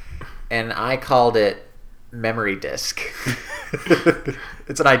disc, and I called it memory disc.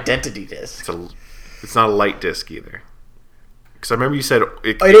 It's an identity disc. It's not a light disc either. Because I remember you said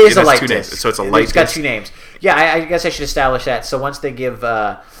It is a has light two disc. names. So it's a light It's got disc. two names. Yeah, I guess I should establish that. So once they give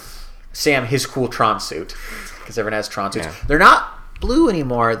Sam his cool Tron suit, because everyone has Tron suits. Yeah. They're not blue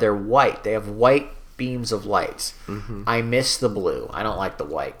anymore. They're white. They have white beams of light. Mm-hmm. I miss the blue. I don't like the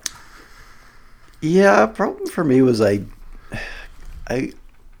white. Yeah, problem for me was I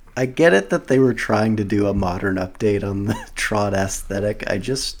get it that they were trying to do a modern update on the Tron aesthetic. I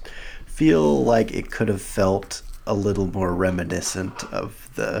just feel like it could have felt a little more reminiscent of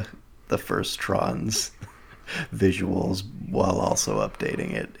the first Tron's visuals while also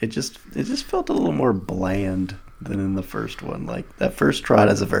updating it. It just felt a little more bland than in the first one. Like that first Tron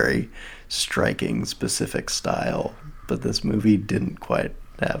has a very striking, specific style, but this movie didn't quite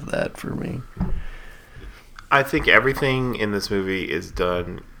have that for me. I think everything in this movie is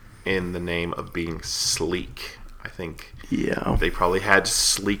done in the name of being sleek. I think Yeah. they probably had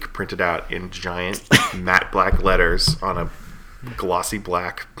sleek printed out in giant matte black letters on a glossy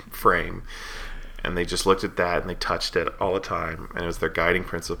black frame. And they just looked at that and they touched it all the time. And it was their guiding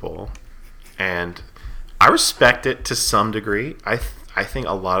principle. And I respect it to some degree. I think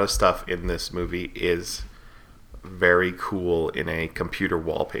a lot of stuff in this movie is very cool in a computer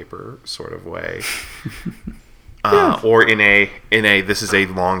wallpaper sort of way. Or in a this is a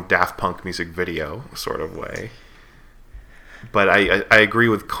long Daft Punk music video sort of way. But I agree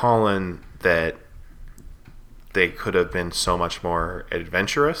with Colin that they could have been so much more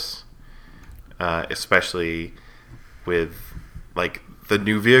adventurous, especially with like the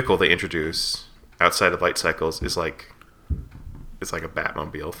new vehicle they introduce outside of Light Cycles is like it's like a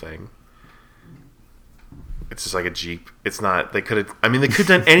Batmobile thing. It's just like a Jeep. It's not. They could have. I mean, they could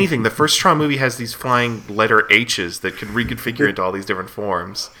have done anything. The first Tron movie has these flying letter H's that could reconfigure into all these different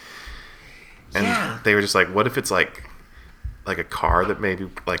forms. And they were just like, what if it's like a car that maybe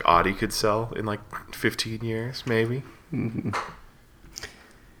like Audi could sell in like 15 years, maybe? I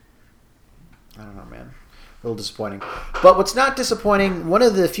don't know, man. A little disappointing. But what's not disappointing, one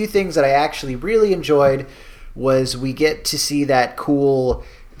of the few things that I actually really enjoyed was we get to see that cool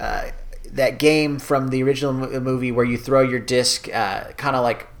that game from the original movie where you throw your disc kind of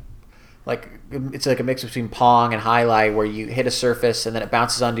like it's like a mix between Pong and Highlight, where you hit a surface and then it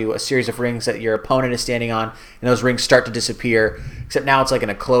bounces onto a series of rings that your opponent is standing on, and those rings start to disappear, except now it's like in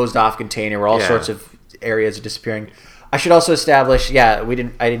a closed off container where all sorts of areas are disappearing. I should also establish, I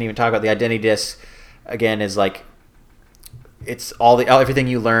didn't even talk about the identity disc. Again, is like it's everything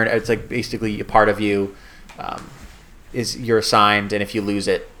you learn. It's like basically a part of you is you're assigned, and if you lose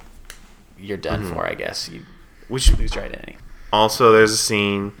it, you're done for. I guess you lose your identity. Also, there's a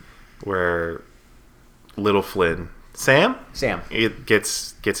scene where little Flynn, Sam, it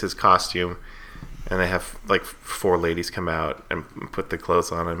gets his costume, and they have like 4 ladies come out and put the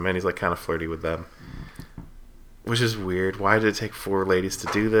clothes on him, and he's like kind of flirty with them, which is weird. Why did it take 4 ladies to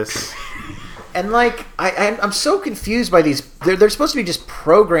do this? And like I'm so confused by these. They're supposed to be just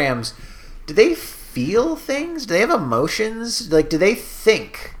programs. Do they feel things? Do they have emotions? Like, do they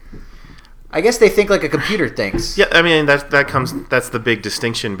think? I guess they think like a computer thinks. Yeah, I mean that's the big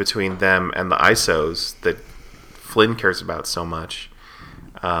distinction between them and the ISOs that Flynn cares about so much,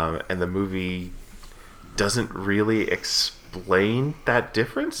 and the movie doesn't really explain that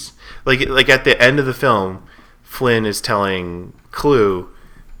difference. Like at the end of the film, Flynn is telling Clue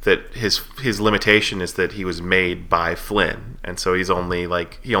that his limitation is that he was made by Flynn, and so he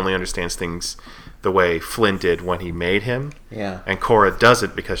only understands things the way Flynn did when he made him. Yeah. And Cora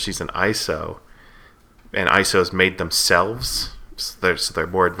doesn't because she's an ISO, and ISOs made themselves, so they're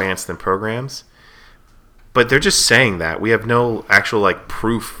more advanced than programs. But they're just saying that. We have no actual like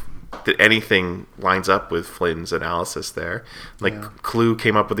proof that anything lines up with Flynn's analysis there. Like Clue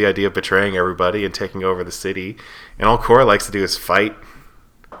came up with the idea of betraying everybody and taking over the city, and all Cora likes to do is fight.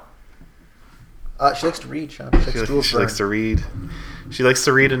 She likes to read, Sean. She likes to read. She likes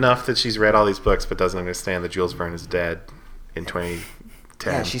to read enough that she's read all these books, but doesn't understand that Jules Verne is dead in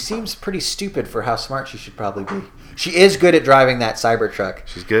 2010. Yeah, she seems pretty stupid for how smart she should probably be. She is good at driving that Cybertruck.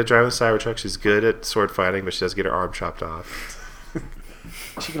 She's good at driving the Cybertruck. She's good at sword fighting, but she does get her arm chopped off.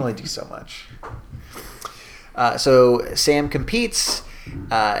 She can only do so much. So Sam competes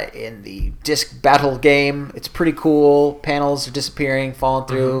in the disc battle game. It's pretty cool. Panels are disappearing, falling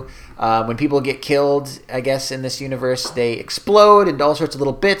through. When people get killed, I guess, in this universe, they explode into all sorts of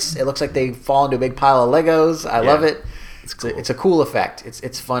little bits. It looks like they fall into a big pile of Legos. I love it. It's cool. It's a cool effect.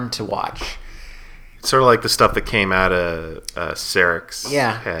 It's fun to watch. It's sort of like the stuff that came out of Sarek's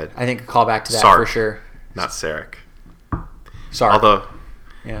head. I think a callback to that Sarek, for sure. not Sarek. Sarek. Although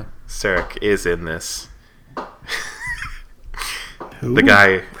yeah, Sarek is in this. Who? The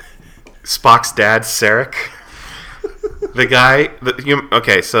guy, Spock's dad, Sarek. The guy.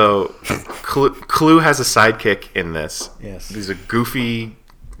 Okay, so Clue has a sidekick in this. Yes. He's a goofy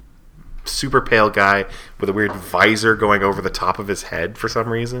super pale guy with a weird visor going over the top of his head for some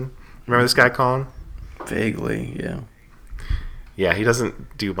reason. Remember this guy, Colin? Vaguely, yeah. Yeah, he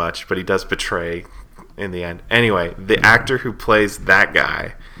doesn't do much, but he does betray in the end. Anyway, the actor who plays that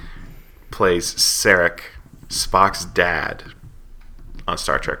guy plays Sarek, Spock's dad, on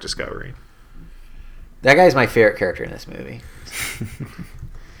Star Trek Discovery. That guy's my favorite character in this movie.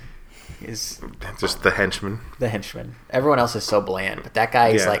 Is just the henchman. The henchman. Everyone else is so bland, but that guy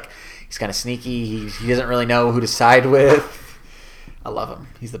is he's kind of sneaky. He doesn't really know who to side with. I love him.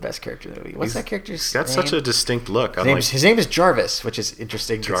 He's the best character in the movie. What's that character's name? Got such a distinct look. His name is Jarvis, which is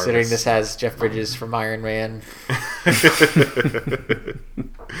interesting considering this has Jeff Bridges from Iron Man.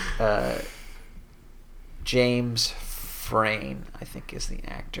 James Frain, I think, is the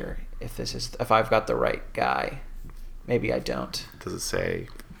actor. If I've got the right guy, maybe I don't. Does it say?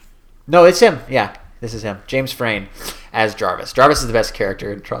 No, it's him. Yeah, this is him. James Frain as Jarvis. Jarvis is the best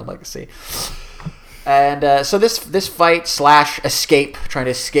character in Tron Legacy. And so this fight / escape, trying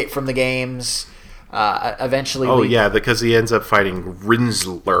to escape from the games, eventually. Oh yeah, because he ends up fighting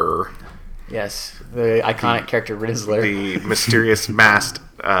Rinzler. Yes, the iconic character Rinzler, the mysterious masked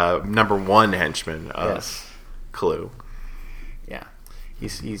 #1 henchman of Clue. Yeah,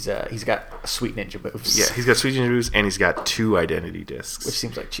 he's got sweet ninja moves. Yeah, he's got sweet ninja moves, and he's got 2 identity discs, which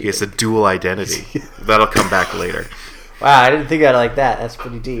seems like cheating. He has a dual identity. That'll come back later. Wow, I didn't think of it like that. That's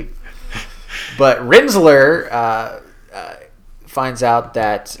pretty deep. But Rinzler finds out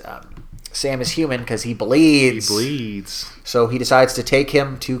that Sam is human because he bleeds. He bleeds. So he decides to take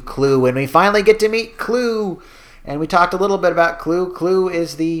him to Clue, and we finally get to meet Clue. And we talked a little bit about Clue. Clue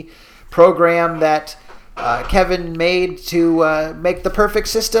is the program that Kevin made to make the perfect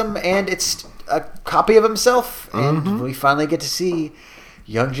system, and it's a copy of himself. And we finally get to see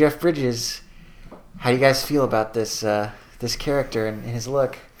young Jeff Bridges. How do you guys feel about this this character and his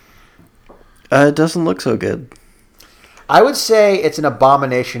look? It doesn't look so good. I would say it's an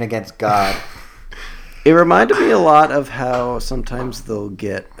abomination against God. It reminded me a lot of how sometimes they'll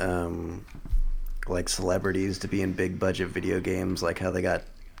get like celebrities to be in big budget video games, like how they got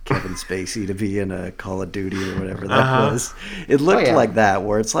Kevin Spacey to be in a Call of Duty or whatever that was. It looked like that,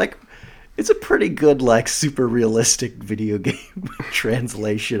 where it's like it's a pretty good, like, super realistic video game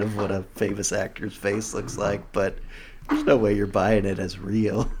translation of what a famous actor's face looks like, but there's no way you're buying it as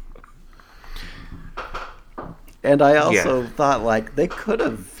real. And I also thought, like, they could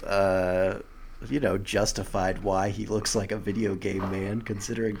have, justified why he looks like a video game man,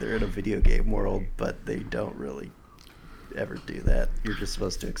 considering they're in a video game world, but they don't really ever do that. You're just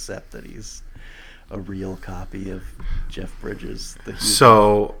supposed to accept that he's a real copy of Jeff Bridges.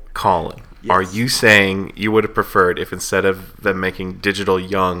 So, Colin, are you saying you would have preferred if instead of them making digital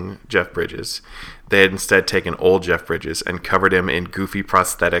young Jeff Bridges, they had instead taken old Jeff Bridges and covered him in goofy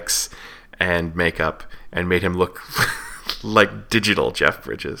prosthetics and makeup and made him look like digital Jeff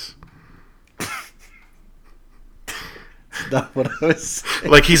Bridges? Not what I was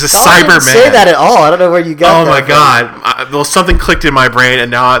saying. Like he's a Colin didn't Cyberman. say that at all. I don't know where you got that. Oh my god! Well, something clicked in my brain,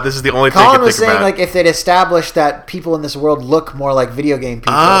 and now this is the only thing I Colin can was think saying, about. like, if they'd established that people in this world look more like video game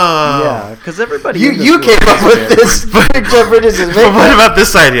people. Oh. Yeah, because everybody. You came up with this. Jeff Bridges is But what about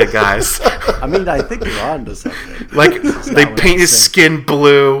this idea, guys? I mean, I think you're on to something. Like they paint his skin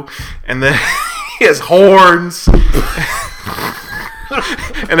blue, and then he has horns.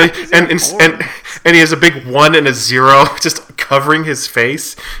 and he has a big 1 and a 0 just covering his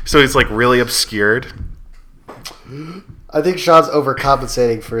face, so he's like really obscured. I think Sean's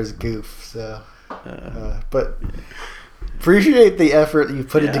overcompensating for his goof. So, but appreciate the effort you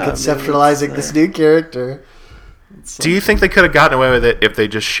put into conceptualizing this new character. Do you think they could have gotten away with it if they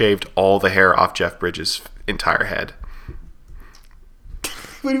just shaved all the hair off Jeff Bridges' entire head?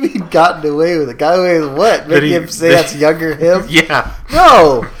 What do you mean gotten away with it? Got away with what? Make him say that's younger him? Yeah.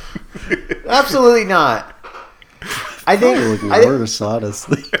 No. Absolutely not. I think worse,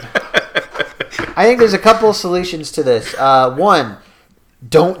 honestly. I think there's a couple solutions to this. One,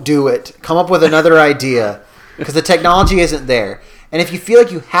 don't do it. Come up with another idea because the technology isn't there. And if you feel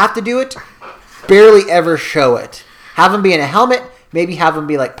like you have to do it, barely ever show it. Have him be in a helmet. Maybe have him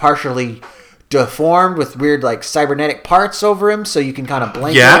be like partially deformed with weird like cybernetic parts over him, so you can kind of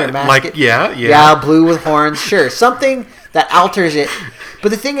blink it or mask it. Yeah, blue with horns. Sure, something that alters it.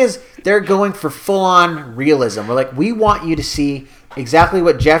 But the thing is, they're going for full-on realism. We're like, we want you to see exactly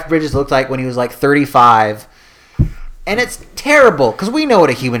what Jeff Bridges looked like when he was like 35. And it's terrible, because we know what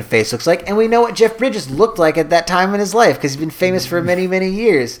a human face looks like, and we know what Jeff Bridges looked like at that time in his life, because he's been famous for many, many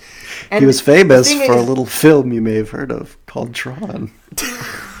years. And he was famous for a little film you may have heard of called Tron.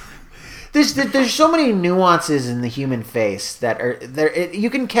 There's so many nuances in the human face that are there. You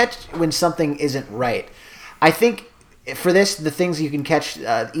can catch when something isn't right. I think for this, the things you can catch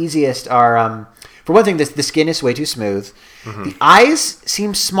easiest are, for one thing, the skin is way too smooth. Mm-hmm. The eyes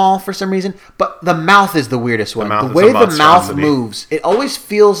seem small for some reason, but the mouth is the weirdest one. The way the mouth moves, it always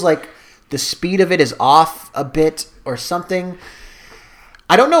feels like the speed of it is off a bit or something.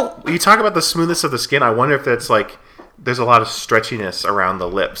 I don't know. You talk about the smoothness of the skin. I wonder if that's like there's a lot of stretchiness around the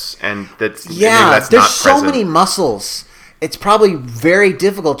lips, and that's maybe that's there's not so present. many muscles. It's probably very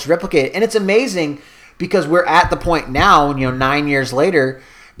difficult to replicate, and it's amazing because we're at the point now, 9 years later,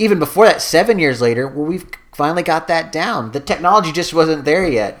 even before that, 7 years later, where we've finally got that down. The technology just wasn't there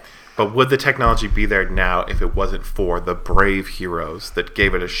yet. But would the technology be there now if it wasn't for the brave heroes that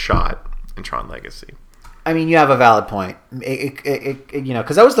gave it a shot in Tron Legacy? I mean, you have a valid point.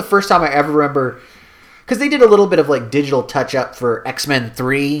 Because that was the first time I ever remember. Because they did a little bit of like digital touch up for X-Men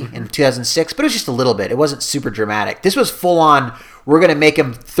 3 in 2006, but it was just a little bit. It wasn't super dramatic. This was full on. We're going to make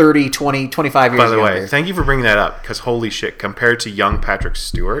him 30, 20, 25 years younger. By the younger. way, thank you for bringing that up, because holy shit, compared to young Patrick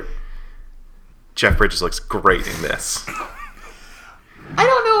Stewart, Jeff Bridges looks great in this. I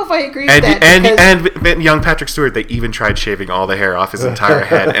don't know if I agree with that. And young Patrick Stewart, they even tried shaving all the hair off his entire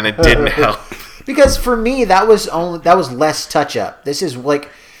head, and it didn't help. Because for me, that was less touch up. This is like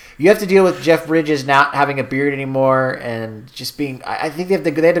you have to deal with Jeff Bridges not having a beard anymore and just being. I think they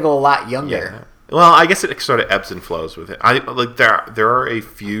had to go a lot younger. Yeah. Well, I guess it sort of ebbs and flows with it. There are a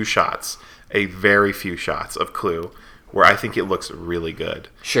few shots, a very few shots of Clue where I think it looks really good.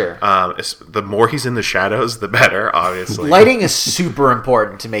 Sure. The more he's in the shadows, the better, obviously. Lighting is super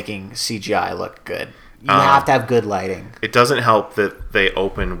important to making CGI look good. You have to have good lighting. It doesn't help that they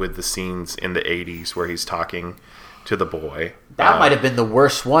open with the scenes in the 80s where he's talking to the boy. That might have been the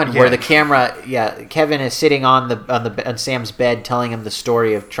worst one, where the camera, Kevin is sitting on Sam's bed telling him the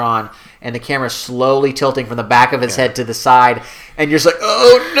story of Tron, and the camera's slowly tilting from the back of his head to the side, and you're just like,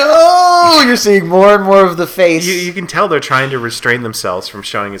 oh no! You're seeing more and more of the face. You can tell they're trying to restrain themselves from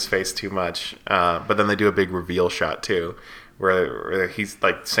showing his face too much, but then they do a big reveal shot too, where he's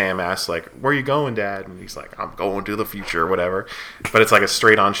like, Sam asks like, "Where are you going, Dad?" And he's like, "I'm going to the future," or whatever. But it's like a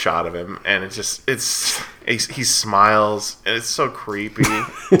straight on shot of him, and he smiles, and it's so creepy.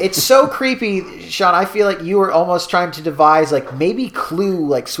 It's so creepy, Sean. I feel like you were almost trying to devise like maybe Clue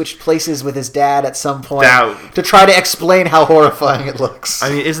like switched places with his dad at some point to try to explain how horrifying it looks. I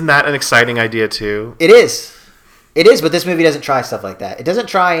mean, isn't that an exciting idea too? It is. It is, but this movie doesn't try stuff like that. It doesn't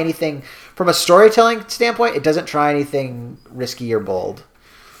try anything from a storytelling standpoint. It doesn't try anything risky or bold.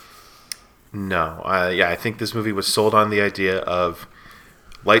 No, I think this movie was sold on the idea of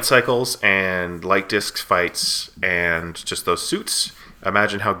light cycles and light disc fights and just those suits.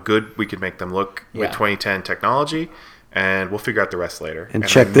 Imagine how good we could make them look with 2010 technology, and we'll figure out the rest later. And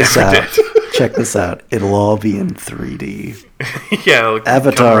check this out. Check this out. It'll all be in 3D. Yeah,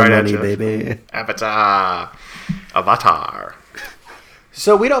 Avatar money, baby. Avatar.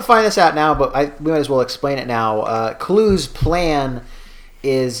 So we don't find this out now, but we might as well explain it now. Clue's plan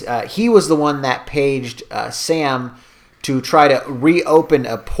is he was the one that paged Sam to try to reopen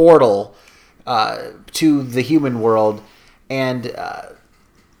a portal to the human world, and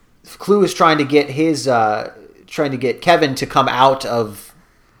Clue is trying to get Kevin to come out of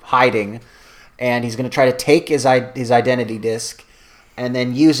hiding, and he's going to try to take his identity disc and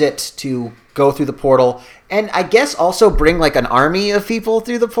then use it to go through the portal, and I guess also bring like an army of people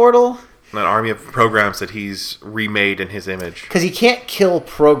through the portal. An army of programs that he's remade in his image. Because he can't kill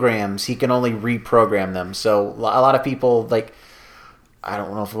programs, he can only reprogram them. So a lot of people, like, I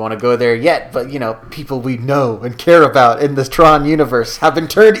don't know if we want to go there yet, but, people we know and care about in the Tron universe have been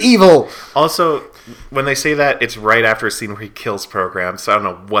turned evil. Also, when they say that, it's right after a scene where he kills programs, so I don't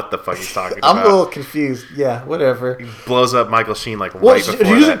know what the fuck he's talking about. I'm a little confused. Yeah, whatever. He blows up Michael Sheen, like, right before that.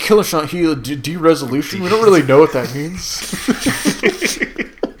 He doesn't kill a Sean, he de-resolution? We don't really know what that means.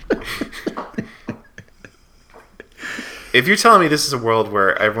 If you're telling me this is a world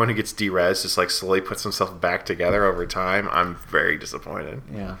where everyone who gets de-res just like slowly puts himself back together over time, I'm very disappointed.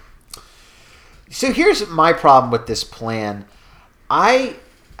 Yeah. So here's my problem with this plan. I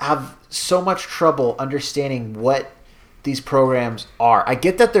have so much trouble understanding what these programs are. I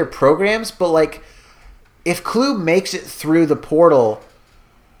get that they're programs, but like, if Clue makes it through the portal,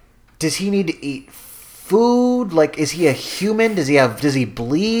 does he need to eat food? Like, is he a human? Does he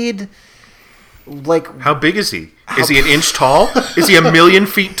bleed? Like, how big is he? Is he an inch tall? Is he 1,000,000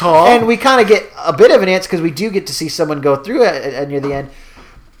 feet tall? And we kind of get a bit of an answer because we do get to see someone go through it near the end.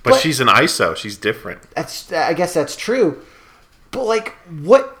 But she's an ISO. She's different. I guess that's true. But, like,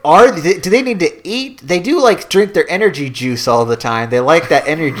 what are they? Do they need to eat? They do, like, drink their energy juice all the time. They like that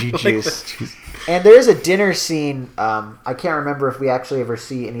energy juice. And there is a dinner scene. I can't remember if we actually ever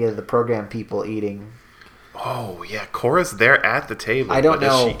see any of the program people eating. Oh, yeah. Cora's there at the table. I don't but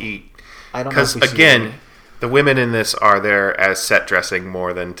know. Does she eat? I don't know. Because, again, the women in this are there as set dressing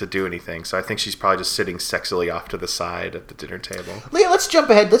more than to do anything. So I think she's probably just sitting sexily off to the side at the dinner table. Leah, let's jump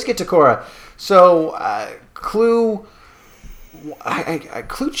ahead. Let's get to Cora. So, Clue...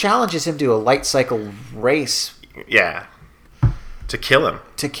 Clue challenges him to a light cycle race Yeah. To kill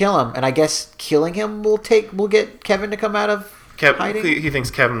him. and I guess killing him will get Kevin to come out of hiding. He thinks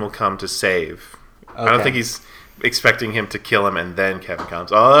Kevin will come to save. I don't Okay. think he's expecting him to kill him and then Kevin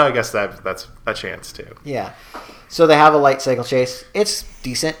comes. Although I guess that's a chance too. Yeah. So they have a light cycle chase. It's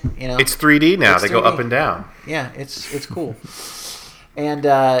decent, you know. It's 3D now. It's They go 3D. up and down. Yeah, it's cool. And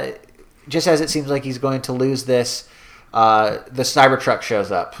just as it seems like he's going to lose this, the Cybertruck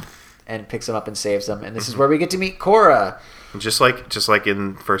shows up and picks him up and saves him. And this is where we get to meet Cora. Just like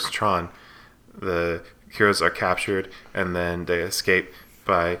in First Tron, the heroes are captured and then they escape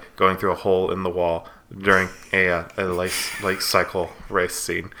by going through a hole in the wall during a light cycle race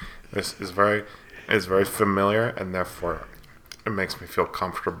scene. This is very familiar, and therefore it makes me feel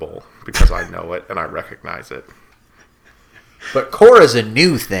comfortable because I know it and I recognize it. But Cora's a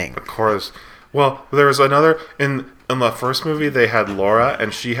new thing. Of course. Well, there was another in the first movie. They had Laura,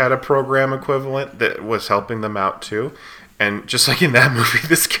 and she had a program equivalent that was helping them out too. And just like in that movie,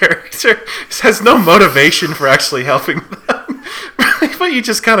 this character has no motivation for actually helping them, but you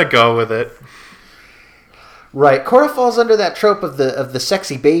just kind of go with it. Right. Cora falls under that trope of the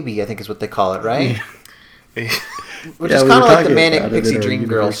sexy baby, I think is what they call it, right? Which is kind of like the manic pixie dream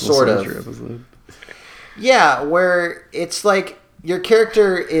girl, sort of. Episode. Yeah, where it's like your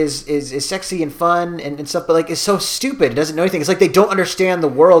character is sexy and fun and stuff, but like is so stupid. It doesn't know anything. It's like they don't understand the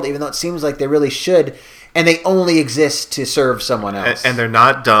world, even though it seems like they really should, and they only exist to serve someone else. And they're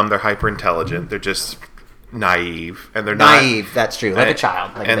not dumb. They're hyper intelligent. They're just naive, and they're naive. Not, That's true. Like a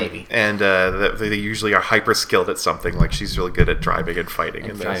child, like and, a baby. And they usually are hyper skilled at something. Like she's really good at driving and fighting.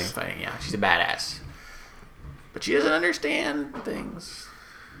 And in this. fighting. Yeah, she's a badass, but she doesn't understand things.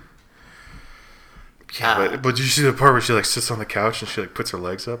 Yeah, but you see the part where she like sits on the couch and she like puts her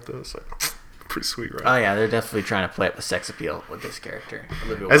legs up. Though it's like pretty sweet, right? Oh yeah, they're definitely trying to play up the sex appeal with this character.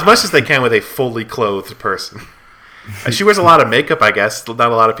 As much as they can with a fully clothed person. And she wears a lot of makeup, I guess. Not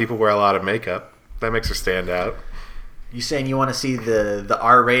a lot of people wear a lot of makeup. That makes her stand out. You saying you want to see the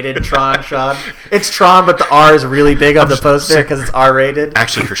R-rated Tron, Sean? It's Tron, but the R is really big on the poster because it's R-rated.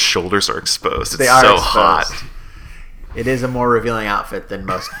 Actually, her shoulders are exposed. It's They are so exposed. hot. It is a more revealing outfit than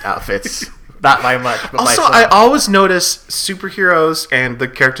most outfits. Not by much, but Also, by some. I always notice superheroes and the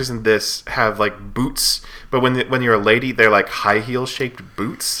characters in this have like boots, but when you're a lady, they're like high heel shaped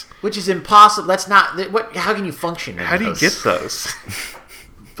boots. Which is impossible. That's not... What? How can you function in How do you those? get those?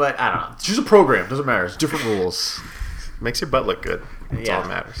 But I don't know. It's just a program. Doesn't matter. It's different rules. Makes your butt look good. That's Yeah. all that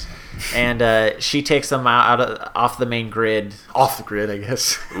matters. And she takes them off the main grid. Off the grid, I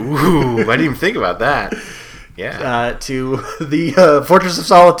guess. Ooh, I didn't even think about that. Yeah. To the Fortress of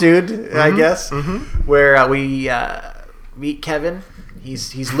Solitude, I guess, where we meet Kevin.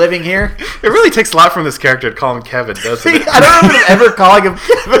 He's living here. It really takes a lot from this character to call him Kevin, doesn't it? I don't remember ever calling him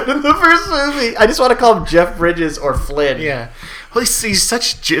Kevin in the first movie. I just want to call him Jeff Bridges or Flynn. Yeah. Well, he's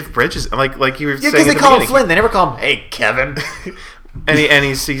such Jeff Bridges. Like you were saying because at they the call him beginning. Flynn. They never call him, "Hey, Kevin." And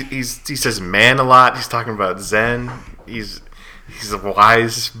he says man a lot. He's talking about Zen. He's a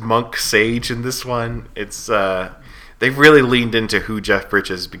wise monk sage in this one. It's they've really leaned into who Jeff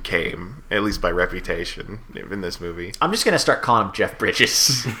Bridges became, at least by reputation, in this movie. I'm just gonna start calling him Jeff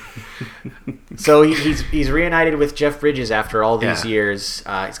Bridges. So he's reunited with Jeff Bridges after all these Yeah. years.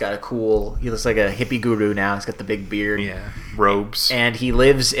 He's got he looks like a hippie guru now. He's got the big beard. Yeah, robes. And he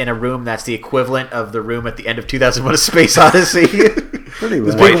lives in a room that's the equivalent of the room at the end of 2001: A Space Odyssey. Pretty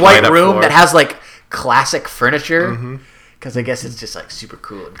This much. big White white room floor. that has like classic furniture. Because I guess it's just like super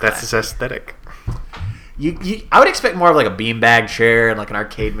cool. And That's classic. his aesthetic. I would expect more of like a beanbag chair and like an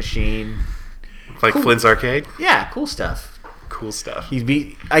arcade machine. Like Cool. Flynn's Arcade. Yeah, cool stuff. Cool stuff.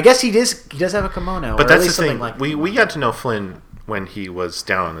 I guess he does have a kimono. But or that's at the least something thing. like We got to know Flynn when he was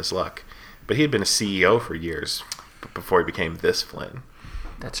down on his luck. But he had been a CEO for years before he became this Flynn.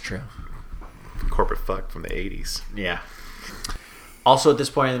 That's true. Corporate fuck from the 80s. Yeah. Also, at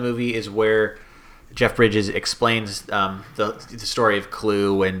this point in the movie is where Jeff Bridges explains the story of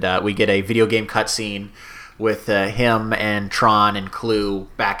Clue, and we get a video game cutscene with him and Tron and Clue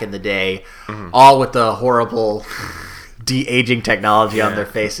back in the day, all with the horrible de-aging technology on their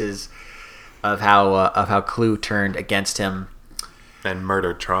faces of how Clue turned against him. And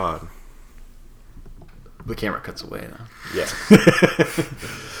murdered Tron. The camera cuts away now. Yeah.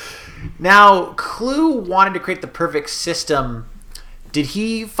 Now, Clue wanted to create the perfect system. Did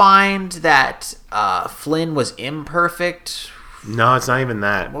he find that Flynn was imperfect? No, it's not even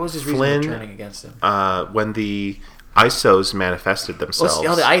that. What was his reason Flynn, for turning against him? When the ISOs manifested themselves.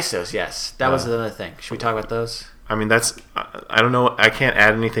 Oh, the ISOs, yes. That was another thing. Should we talk about those? I mean, I don't know. I can't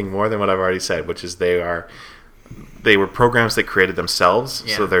add anything more than what I've already said, which is they were programs that created themselves,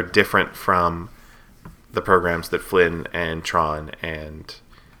 so they're different from the programs that Flynn and Tron and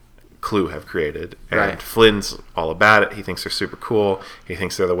Clue have created. And Right. Flynn's all about it. He thinks they're super cool. He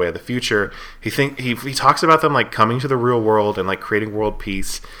thinks they're the way of the future. He talks about them like coming to the real world and like creating world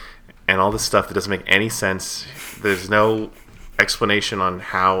peace and all this stuff that doesn't make any sense. There's no explanation on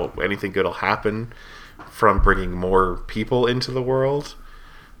how anything good will happen from bringing more people into the world.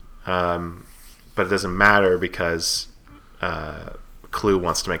 But it doesn't matter because Clue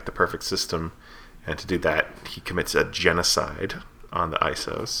wants to make the perfect system, and to do that, he commits a genocide on the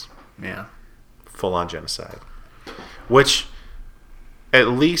ISOs. Yeah. Full-on genocide. Which at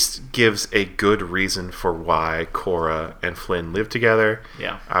least gives a good reason for why Cora and Flynn live together.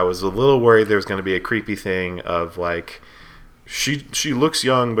 Yeah. I was a little worried there was going to be a creepy thing of like, she looks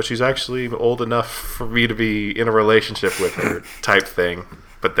young, but she's actually old enough for me to be in a relationship with her type thing.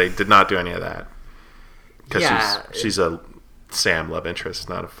 But they did not do any of that. Because she's a Sam love interest,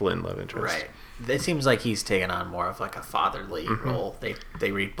 not a Flynn love interest. Right. It seems like he's taken on more of like a fatherly role.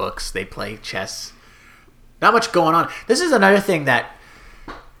 They read books, they play chess. Not much going on. This is another thing that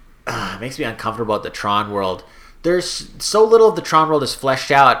makes me uncomfortable at the Tron world. There's so little of the Tron world is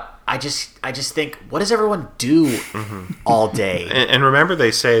fleshed out. I just think, what does everyone do all day? And remember, they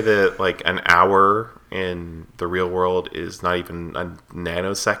say that like an hour in the real world is not even a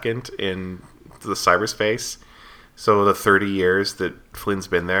nanosecond in the cyberspace. So the 30 years that Flynn's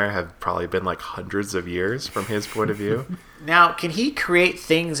been there have probably been like hundreds of years from his point of view. Now, can he create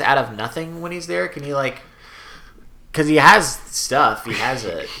things out of nothing when he's there? Can he like... Because he has stuff. He has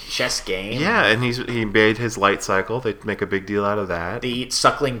a chess game. Yeah, and he made his light cycle. They make a big deal out of that. They eat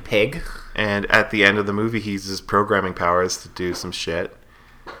suckling pig. And at the end of the movie, he uses his programming powers to do some shit.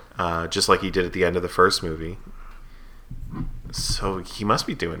 Just like he did at the end of the first movie. So he must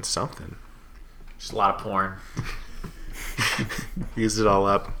be doing something. Just a lot of porn. Used it all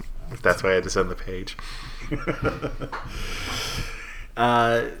up. That's why I had to send the page.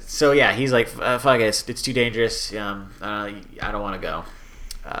 So yeah, he's like, fuck it, it's too dangerous. I don't want to go.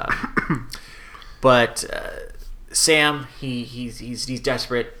 But Sam, he's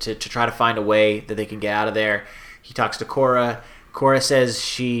desperate to try to find a way that they can get out of there. He talks to Cora. Cora says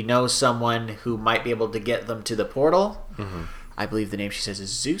she knows someone who might be able to get them to the portal. Mm-hmm. I believe the name she says is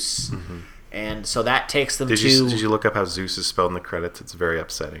Zeus. Mm-hmm. And so that takes them Did you look up how Zeus is spelled in the credits? It's very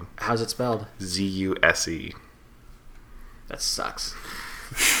upsetting. How's it spelled? Zuse. That sucks.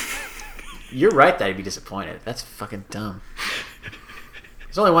 You're right that I'd be disappointed. That's fucking dumb.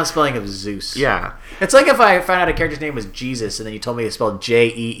 There's only one spelling of Zeus. Yeah. It's like if I found out a character's name was Jesus and then you told me it's spelled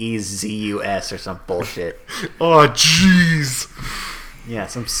Jeezus or some bullshit. Oh, jeez. Yeah,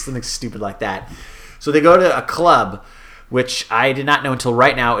 something stupid like that. So they go to a club, which I did not know until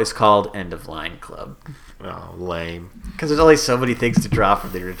right now is called End of Line Club. Oh, lame. Because there's only so many things to draw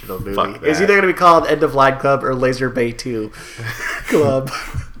from the original movie. Fuck that. It's either going to be called End of Line Club or Laser Bay 2 Club.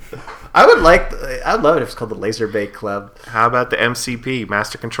 I'd love it if it's called the Laser Bay Club. How about the MCP,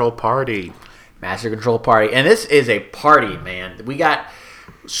 Master Control Party? Master Control Party. And this is a party, man. We got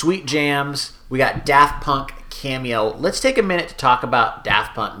sweet jams. We got Daft Punk cameo. Let's take a minute to talk about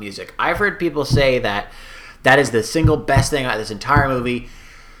Daft Punk music. I've heard people say that is the single best thing out of this entire movie.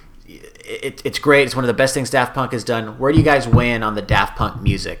 It's great. It's one of the best things Daft Punk has done. Where do you guys weigh in on the Daft Punk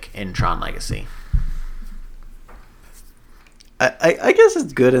music in Tron Legacy? I guess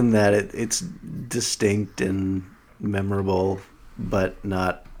it's good in that it's distinct and memorable, but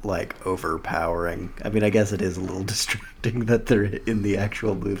not like overpowering. I mean, I guess it is a little distracting that they're in the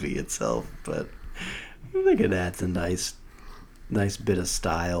actual movie itself, but I think it adds a nice bit of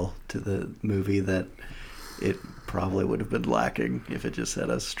style to the movie that it probably would have been lacking if it just had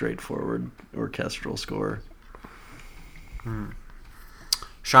a straightforward orchestral score.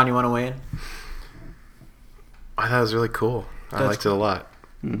 Sean, you want to weigh in? I thought it was really cool. I liked it a lot.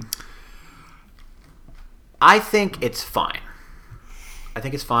 I think it's fine.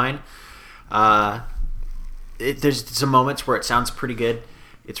 There's some moments where it sounds pretty good.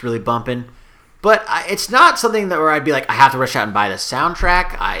 It's really bumping. But it's not something that where I'd be like, I have to rush out and buy the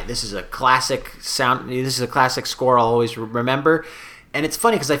soundtrack. This is a classic score I'll always remember. And it's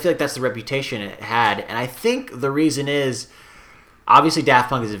funny because I feel like that's the reputation it had. And I think the reason is obviously Daft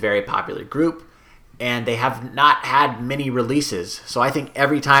Punk is a very popular group, and they have not had many releases. So I think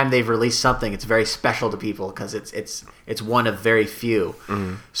every time they've released something, it's very special to people because it's one of very few.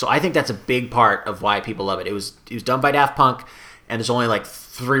 So I think that's a big part of why people love it. It was done by Daft Punk, and there's only like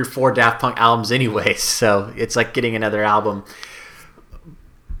 3 or 4 Daft Punk albums anyway, so it's like getting another album.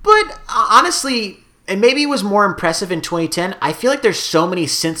 But honestly, and maybe it was more impressive in 2010, I feel like there's so many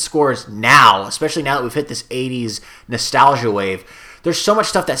synth scores now, especially now that we've hit this 80s nostalgia wave. There's so much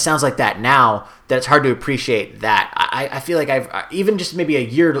stuff that sounds like that now that it's hard to appreciate that. I feel like I've even just maybe a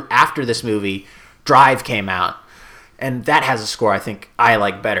year after this movie, Drive came out, and that has a score I think I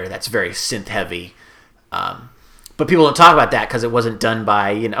like better. That's very synth heavy. But people don't talk about that because it wasn't done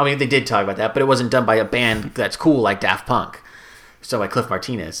by, I mean, they did talk about that, but it wasn't done by a band that's cool like Daft Punk. So by Cliff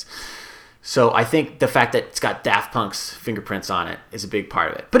Martinez. So I think the fact that it's got Daft Punk's fingerprints on it is a big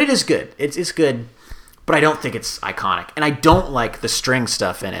part of it. But it is good. It's good. But I don't think it's iconic. And I don't like the string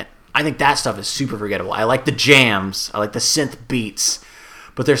stuff in it. I think that stuff is super forgettable. I like the jams. I like the synth beats.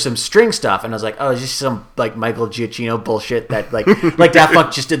 But there's some string stuff, and I was like, oh, it's just some like Michael Giacchino bullshit that like Daft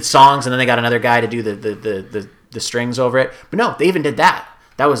Punk just did songs, and then they got another guy to do the strings over it. But no, they even did that.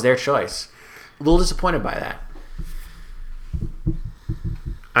 That was their choice. A little disappointed by that.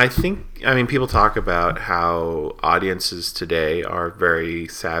 I mean, people talk about how audiences today are very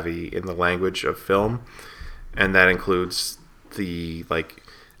savvy in the language of film, and that includes the like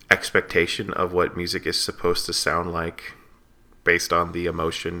expectation of what music is supposed to sound like based on the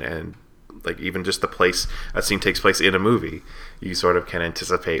emotion and like even just the place a scene takes place in a movie. You sort of can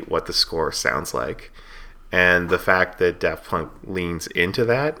anticipate what the score sounds like. And the fact that Daft Punk leans into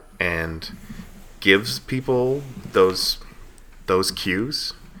that and gives people those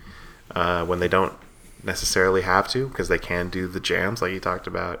cues when they don't necessarily have to, because they can do the jams like you talked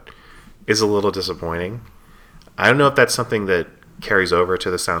about, is a little disappointing. I don't know if that's something that carries over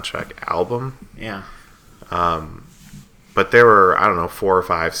to the soundtrack album. Yeah. But there were, I don't know, 4 or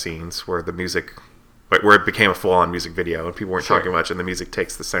 5 scenes where the music, where it became a full-on music video and people weren't talking much and the music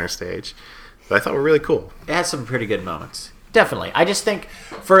takes the center stage. That I thought were really cool. It had some pretty good moments. Definitely. I just think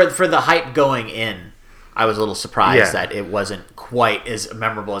for the hype going in, I was a little surprised that it wasn't quite as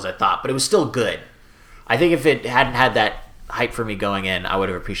memorable as I thought, but it was still good. I think if it hadn't had that hype for me going in, I would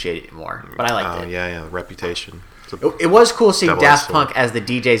have appreciated it more. But I liked it. Yeah, Reputation. It was cool seeing Daft sword. Punk as the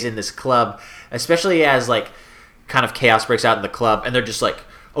DJs in this club, especially as like kind of chaos breaks out in the club, and they're just like,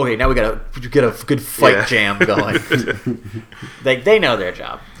 okay, now we gotta get a good fight jam going. They know their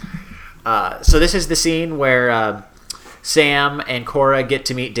job. So this is the scene where Sam and Cora get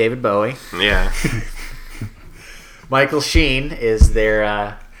to meet David Bowie. Yeah. Michael Sheen is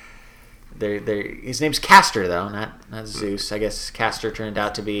their his name's Castor though, not Zeus. I guess Castor turned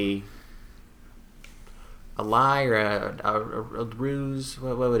out to be a lie or a ruse.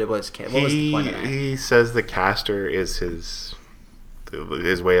 What was the point of that? He says the Castor is his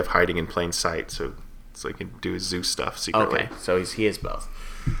way of hiding in plain sight, so he can do his Zeus stuff secretly. Okay, so he is both.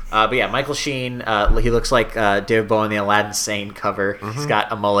 But yeah, Michael Sheen, he looks like David Bowie in the Aladdin Sane cover. Mm-hmm. He's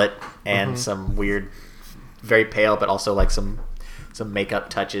got a mullet and some weird, very pale, but also like some makeup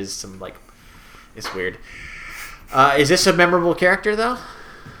touches. Some like, it's weird. Is this a memorable character though?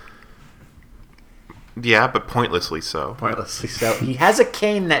 Yeah, but pointlessly so. Pointlessly so. He has a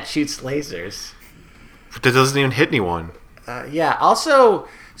cane that shoots lasers. But it doesn't even hit anyone. Yeah. Also,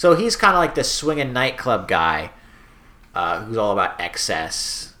 so he's kind of like the swinging nightclub guy. Who's all about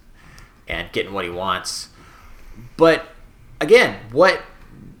excess and getting what he wants. But again, what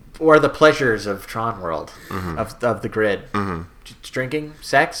are the pleasures of Tron World, of the grid? Mm-hmm. Drinking,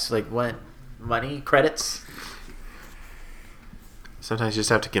 sex, like what? Money, credits. Sometimes you just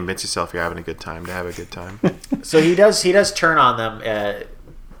have to convince yourself you're having a good time to have a good time. So he does turn on them.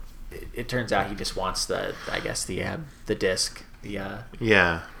 It turns out he just wants the disc.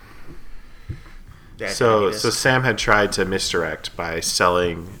 Yeah. So Sam had tried to misdirect by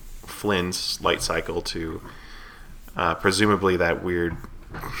selling Flynn's light cycle to presumably that weird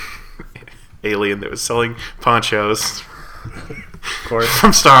alien that was selling ponchos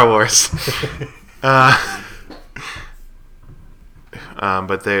from Star Wars. But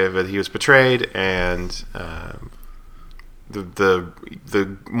he was betrayed, and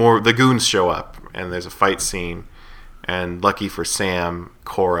the goons show up, and there's a fight scene. And lucky for Sam,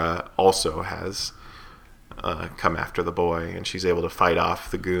 Cora also has come after the boy, and she's able to fight off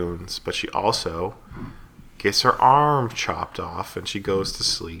the goons, but she also gets her arm chopped off and she goes to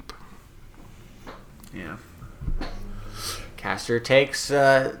sleep. Yeah. Castor takes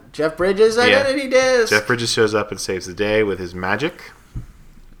Jeff Bridges' identity disc. Jeff Bridges shows up and saves the day with his magic.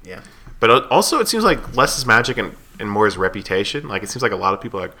 Yeah. But also it seems like less is magic and more his reputation. Like, it seems like a lot of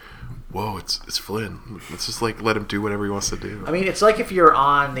people are like, whoa, it's Flynn. Let's just like let him do whatever he wants to do. I mean, it's like if you're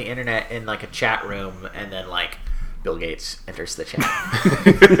on the internet in like a chat room and then like Bill Gates enters the chat.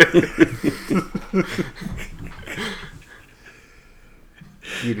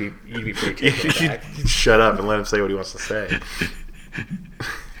 You'd be pretty taken aback. You'd shut up and let him say what he wants to say.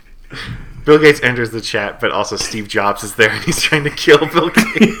 Bill Gates enters the chat, but also Steve Jobs is there and he's trying to kill Bill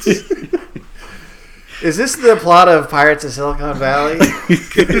Gates. Is this the plot of Pirates of Silicon Valley?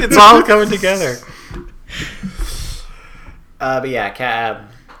 It's all coming together. But yeah,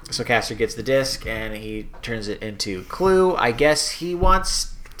 so Castor gets the disc and he turns it into Clue. I guess he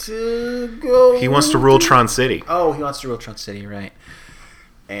wants to go. He wants to rule Tron City. Oh, he wants to rule Tron City, right?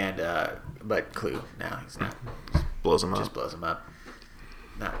 And but Clue, no, he's not. Blows him Just up. blows him up.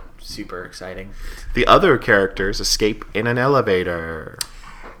 Not super exciting. The other characters escape in an elevator.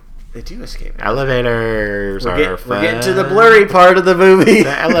 They do escape. Elevators are fun. We're getting to the blurry part of the movie.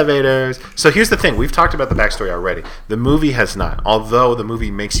 The elevators. So here's the thing. We've talked about the backstory already. The movie has not. Although the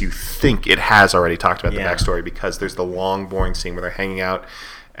movie makes you think it has already talked about the backstory, because there's the long, boring scene where they're hanging out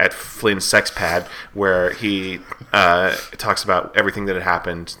at Flynn's sex pad where he talks about everything that had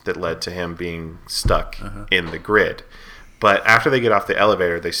happened that led to him being stuck in the grid. But after they get off the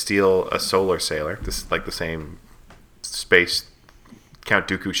elevator, they steal a solar sailor. This is like the same space Count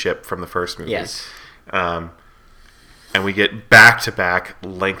Dooku ship from the first movie. Yes. And we get back-to-back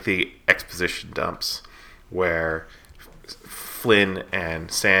lengthy exposition dumps where Flynn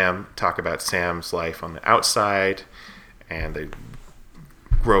and Sam talk about Sam's life on the outside, and they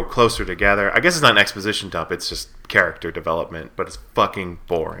grow closer together. I guess it's not an exposition dump, it's just character development, but it's fucking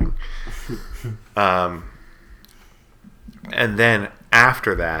boring. And then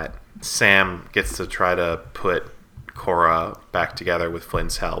after that, Sam gets to try to put Cora back together with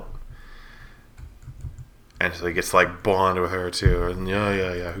Flynn's help. And so he gets to like bond with her too. And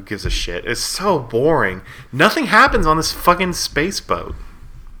yeah, who gives a shit? It's so boring. Nothing happens on this fucking space boat.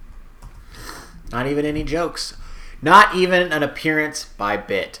 Not even any jokes. Not even an appearance by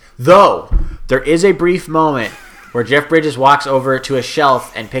Bit. Though, there is a brief moment where Jeff Bridges walks over to a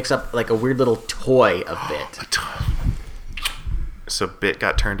shelf and picks up like a weird little toy of Bit. So Bit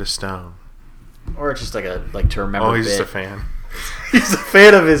got turned to stone. Or just like to remember Oh, he's Bit. just a fan. He's a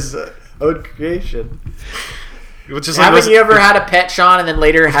fan of his own creation. Haven't you ever had a pet, Sean, and then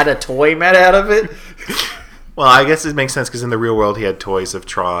later had a toy made out of it? Well, I guess it makes sense because in the real world he had toys of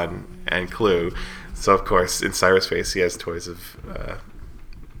Tron and Clue. So, of course, in Cyberspace he has toys of...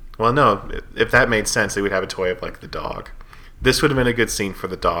 Well, no. If that made sense, they would have a toy of, like, the dog. This would have been a good scene for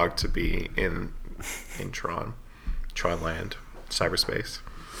the dog to be in Tron. Tronland. Cyberspace.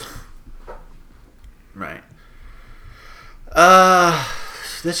 Right.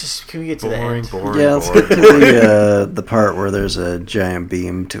 Can we get to the end? Boring. Yeah, let's get to the part where there's a giant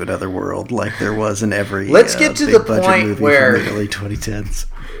beam to another world, like there was in every Let's get to big the budget point movie where- from the early 2010s.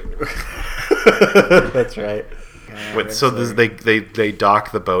 That's right. So they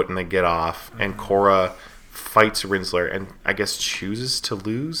dock the boat and they get off, and Cora fights Rinsler and I guess chooses to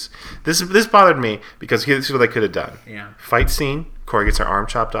lose. This bothered me because this is what they could have done. Yeah. Fight scene. Cora gets her arm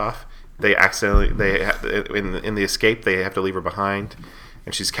chopped off. They accidentally in the escape they have to leave her behind,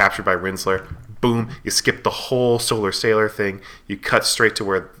 and she's captured by Rinsler. Boom! You skip the whole Solar Sailor thing. You cut straight to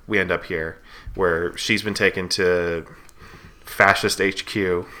where we end up here, where she's been taken to Fascist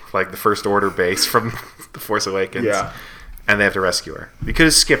HQ, like the First Order base from The Force Awakens. Yeah. And they have to rescue her. You could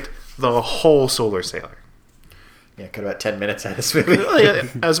have skipped the whole Solar Sailor. Yeah, could have had 10 minutes out of this movie.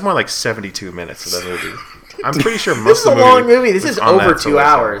 It was more like 72 minutes of that movie. I'm pretty sure This most is of a the long movie. This was is on that over 2 Solar Sailor.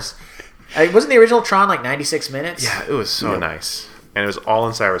 hours. Wasn't the original Tron like 96 minutes? Yeah, it was so nice. And it was all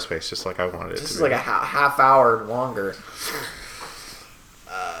in cyberspace, just like I wanted it to This be. is like a half hour longer.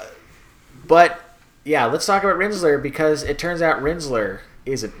 But, yeah, let's talk about Rinsler, because it turns out Rinsler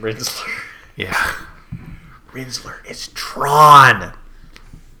isn't Rinsler. Yeah. Rinsler is Tron.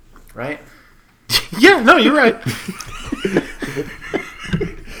 Right? Yeah, no, you're right.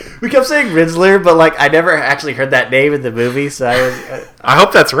 We kept saying Rinsler, but like I never actually heard that name in the movie, so I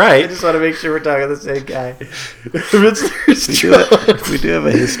hope that's I right. just want to make sure we're talking the same guy. Rinsler is Tron. We do have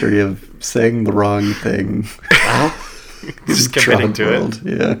a history of saying the wrong thing. Just committing Tron to it. world,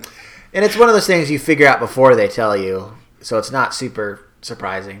 yeah. And it's one of those things you figure out before they tell you, so it's not super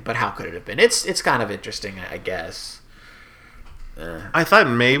surprising. But how could it have been? It's kind of interesting, I guess. I thought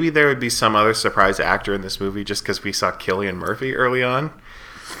maybe there would be some other surprise actor in this movie just because we saw Cillian Murphy early on.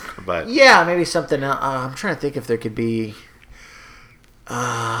 But Yeah, maybe something. I'm trying to think if there could be.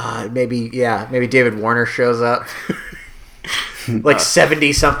 Maybe David Warner shows up. like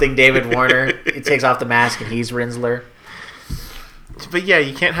 70-something David Warner. He takes off the mask and he's Rinsler. But yeah,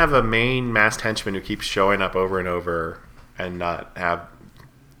 you can't have a main masked henchman who keeps showing up over and over and not have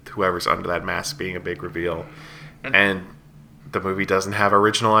whoever's under that mask being a big reveal. And the movie doesn't have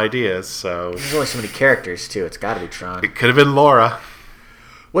original ideas, so... There's only so many characters, too. It's got to be Tron. It could have been Laura.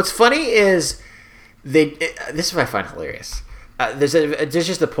 What's funny is... this is what I find hilarious. There's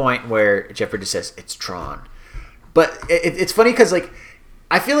just a point where Jeff Bridges says, it's Tron. But it's funny because, like,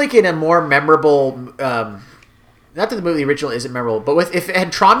 I feel like in a more memorable... not that the movie original isn't memorable, but if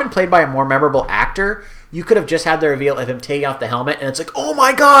had Tron been played by a more memorable actor, you could have just had the reveal of him taking off the helmet, and it's like, oh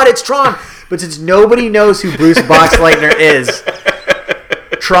my god, it's Tron! But since nobody knows who Bruce Boxleitner is,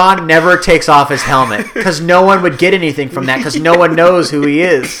 Tron never takes off his helmet, because no one would get anything from that, because no one knows who he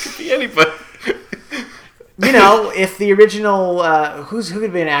is. Anybody. You know, if the original, who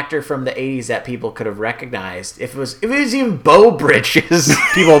could be an actor from the 80s that people could have recognized? If it was even Beau Bridges,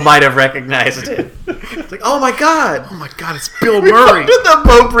 people might have recognized him. It's like, oh my god, it's Bill Murray. The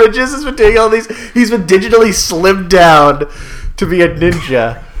Beau Bridges has been doing all these. He's been digitally slimmed down to be a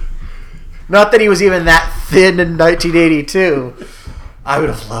ninja. Not that he was even that thin in 1982. I would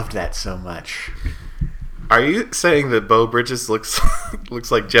have loved that so much. Are you saying that Beau Bridges looks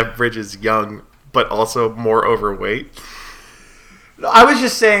like Jeff Bridges young, but also more overweight? I was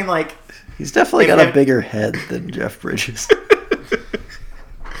just saying, like... He's definitely got a bigger head than Jeff Bridges.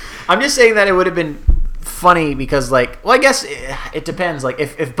 I'm just saying that it would have been funny because, like... Well, I guess it depends. Like,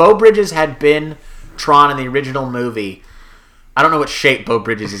 if Beau Bridges had been Tron in the original movie... I don't know what shape Beau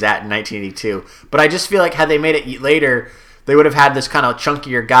Bridges is at in 1982, but I just feel like had they made it later, they would have had this kind of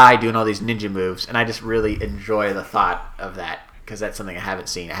chunkier guy doing all these ninja moves, and I just really enjoy the thought of that. Because that's something I haven't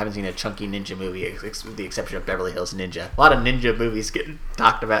seen. I haven't seen a chunky ninja movie, with the exception of Beverly Hills Ninja. A lot of ninja movies getting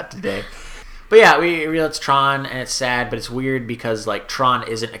talked about today. But yeah, we realize it's Tron, and it's sad, but it's weird because like Tron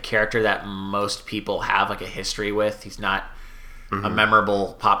isn't a character that most people have like a history with. He's not a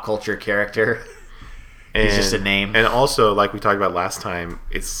memorable pop culture character. He's just a name. And also, like we talked about last time,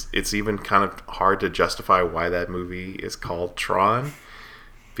 it's even kind of hard to justify why that movie is called Tron,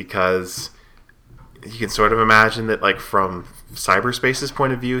 because you can sort of imagine that, like, from cyberspace's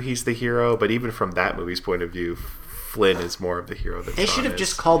point of view, he's the hero, but even from that movie's point of view, Flynn is more of the hero than They Tron should have is.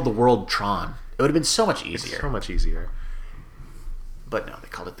 just called the world Tron. It would have been so much easier. So much easier. But no, they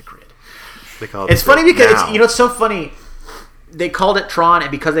called it the Grid. They call it It's the funny Grid because, now. it's so funny. They called it Tron, and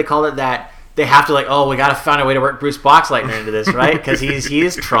because they called it that, they have to, like, oh, we got to find a way to work Bruce Boxleitner into this, right? Because he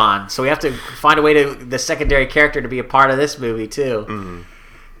is Tron. So we have to find a way to the secondary character to be a part of this movie, too.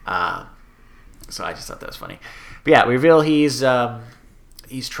 Mm-hmm. So I just thought that was funny. But yeah, we reveal he's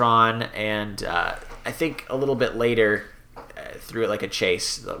Tron, and I think a little bit later, through like a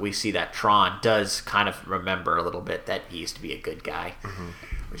chase, we see that Tron does kind of remember a little bit that he used to be a good guy,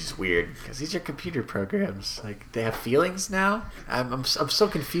 which is weird because these are computer programs. Like, they have feelings now. I'm so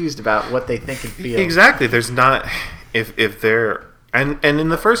confused about what they think and feel. Exactly. There's not if they're and in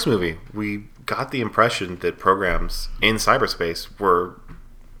the first movie we got the impression that programs in cyberspace were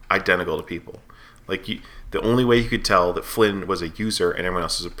identical to people. Like, the only way you could tell that Flynn was a user and everyone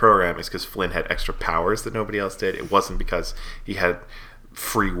else was a program is because Flynn had extra powers that nobody else did. It wasn't because he had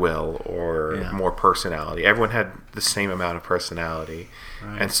free will or more personality. Everyone had the same amount of personality.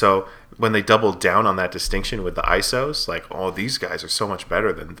 Right. And so when they doubled down on that distinction with the ISOs, like, oh, these guys are so much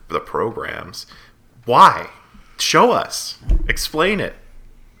better than the programs. Why? Show us. Explain it.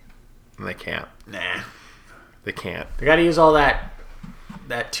 And they can't. Nah. They can't. They got to use all that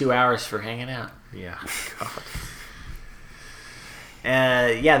 2 hours for hanging out. Yeah. God.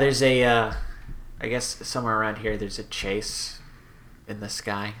 Yeah, there's a, I guess somewhere around here, there's a chase in the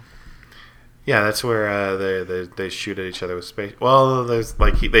sky. Yeah, that's where they shoot at each other with space. Well, there's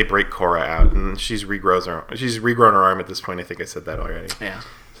like they break Cora out, and she's regrown her arm at this point. I think I said that already. Yeah.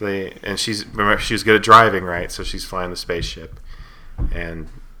 So she was good at driving, right? So she's flying the spaceship, and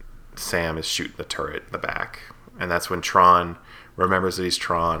Sam is shooting the turret in the back, and that's when Tron remembers that he's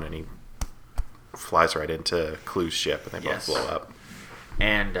Tron, and he flies right into Clue's ship, and they both blow up.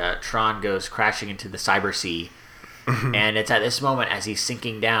 And Tron goes crashing into the cyber sea, and it's at this moment as he's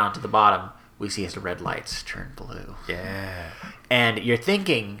sinking down to the bottom, we see his red lights turn blue. Yeah. And you're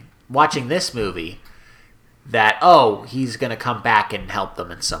thinking, watching this movie, that, oh, he's going to come back and help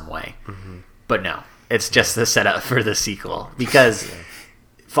them in some way. Mm-hmm. But no, it's just the setup for the sequel, because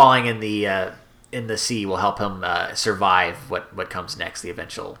falling in the sea will help him survive what comes next, the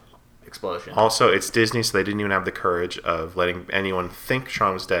eventual explosion. Also, it's Disney, so they didn't even have the courage of letting anyone think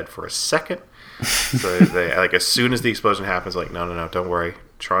Tron was dead for a second. So they like, as soon as the explosion happens, like, no, don't worry,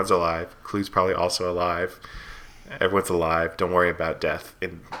 Tron's alive. Clue's probably also alive, Everyone's alive. Don't worry about death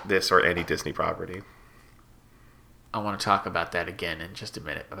in this or any Disney property. I want to talk about that again in just a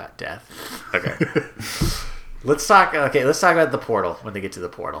minute about death. Okay. Let's talk about the portal when they get to the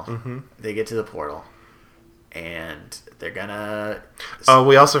portal. Mm-hmm. They get to the portal, and they're gonna. Oh,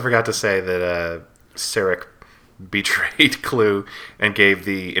 we also forgot to say that Sarek betrayed Clue and gave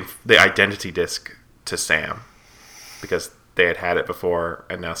the identity disc to Sam because they had it before,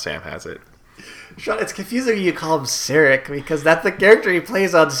 and now Sam has it. Sean, it's confusing you call him Sarek because that's the character he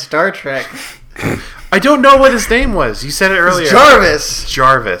plays on Star Trek. I don't know what his name was. You said it earlier. It's Jarvis.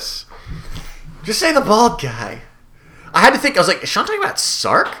 Jarvis. Just say the bald guy. I had to think. I was like, is Sean talking about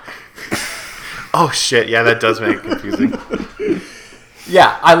Sark? Oh shit! Yeah, that does make it confusing.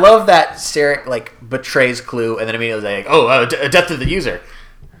 Yeah, I love that Sarek like betrays Clue and then immediately like, death to the user.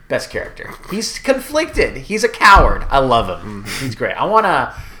 Best character. He's conflicted. He's a coward. I love him. Mm-hmm. He's great. I want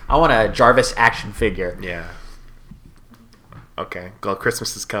a Jarvis action figure. Yeah. Okay. Well,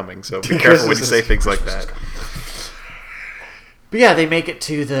 Christmas is coming, so be careful when you say things like that. But yeah, they make it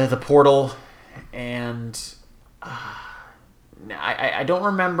to the portal, and I don't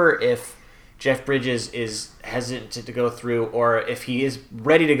remember if Jeff Bridges is hesitant to go through or if he is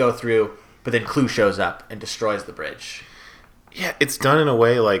ready to go through, but then Clue shows up and destroys the bridge. Yeah, it's done in a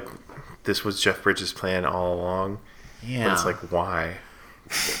way like this was Jeff Bridges' plan all along. Yeah. But it's like, why?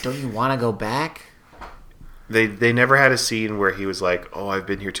 Don't you want to go back? They never had a scene where he was like, oh, I've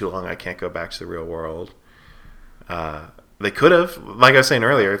been here too long, I can't go back to the real world. They could have. Like I was saying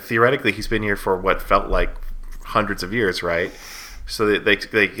earlier, theoretically, he's been here for what felt like hundreds of years, right? So they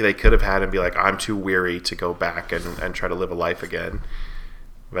could have had him be like, I'm too weary to go back and try to live a life again.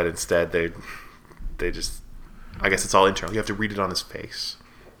 But instead, they just... I guess it's all internal. You have to read it on his face.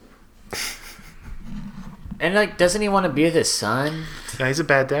 And like, doesn't he want to be with his son? Yeah, he's a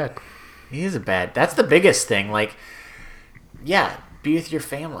bad dad. He is a bad... That's the biggest thing. Like, yeah, be with your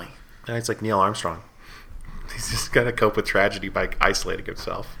family. And he's like Neil Armstrong. He's just got to cope with tragedy by isolating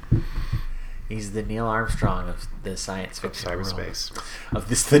himself. He's the Neil Armstrong of the science fiction Cyberspace. World.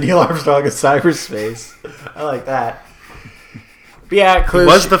 The Neil Armstrong of cyberspace. I like that. But yeah, Clue He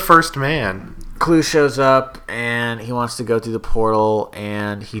was the first man. Clue shows up and he wants to go through the portal,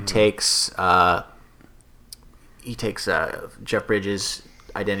 and he takes Jeff Bridges'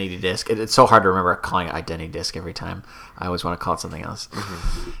 identity disc. It's so hard to remember calling it identity disc every time. I always want to call it something else.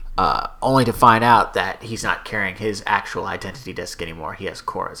 Only to find out that he's not carrying his actual identity disc anymore. He has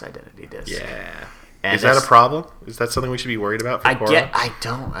Cora's identity disc. Yeah. And is that a problem? Is that something we should be worried about for Cora? I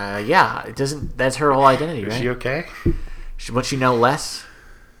don't. Yeah, it doesn't. That's her whole identity, right? Is she okay? Will she know less?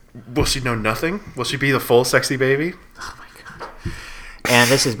 Will she know nothing? Will she be the full sexy baby? Oh my god! And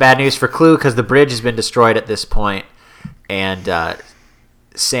this is bad news for Clue because the bridge has been destroyed at this point, and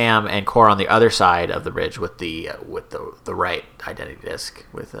Sam and Cora on the other side of the bridge with the right identity disc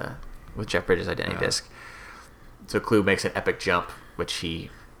with Jeff Bridges' identity disc. So Clue makes an epic jump, which he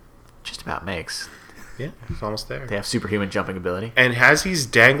just about makes. Yeah, he's almost there. They have superhuman jumping ability. And as he's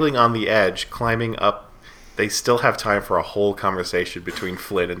dangling on the edge, climbing up, they still have time for a whole conversation between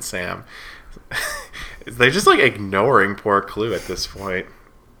Flynn and Sam. They're just like ignoring poor Clue at this point.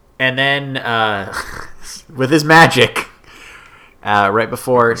 And then with his magic, right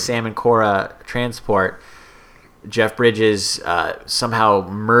before Sam and Cora transport, Jeff Bridges somehow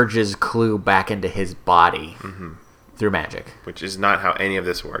merges Clue back into his body through magic. Which is not how any of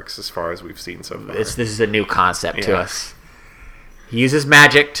this works as far as we've seen so far. This is a new concept to us. He uses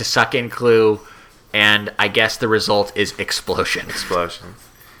magic to suck in Clue, and I guess the result is explosion. Explosions.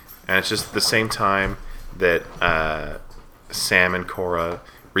 And it's just the same time that Sam and Cora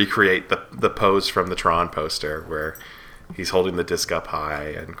recreate the pose from the Tron poster where he's holding the disc up high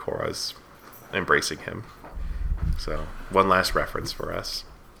and Cora's embracing him. So, one last reference for us.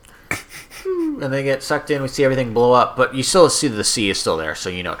 And they get sucked in, we see everything blow up, but you still see the sea is still there, so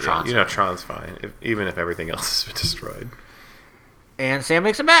you know Tron's You know Tron's fine, even if everything else has been destroyed. And Sam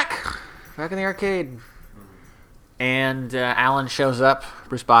makes it back in the arcade. And Alan shows up,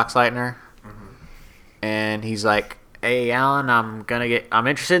 Bruce Boxleitner, and he's like, "Hey, Alan, I'm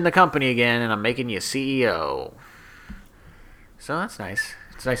interested in the company again, and I'm making you CEO." So that's nice.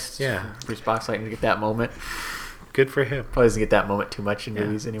 It's nice, Yeah. Bruce Boxleitner to get that moment. Good for him. Probably doesn't get that moment too much in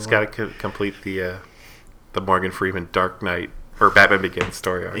movies anymore. He's got to complete the Morgan Freeman Dark Knight or Batman Begins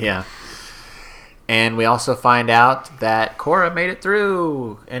story arc. Yeah. And we also find out that Cora made it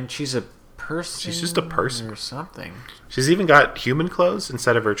through, and she's a person. She's just a person or something. She's even got human clothes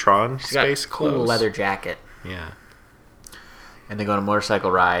instead of her Tron She's got space a cool clothes. leather jacket. Yeah. And they go on a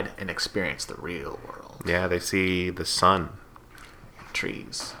motorcycle ride and experience the real world. Yeah, they see the sun.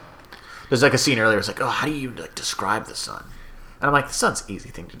 Trees. There's like a scene earlier. It's like, oh, how do you like describe the sun? And I'm like, the sun's an easy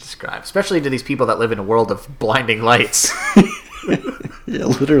thing to describe, especially to these people that live in a world of blinding lights. Yeah,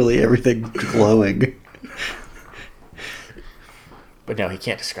 literally everything glowing. But no, he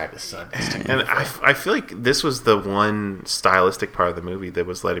can't describe the sun. And I feel like this was the one stylistic part of the movie that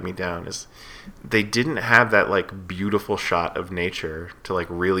was letting me down, is they didn't have that like beautiful shot of nature to like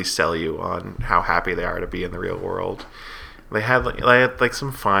really sell you on how happy they are to be in the real world. They had like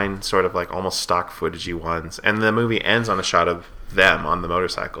some fine sort of like almost stock footagey ones, and the movie ends on a shot of them on the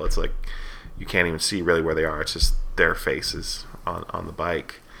motorcycle. It's like you can't even see really where they are. It's just their faces on the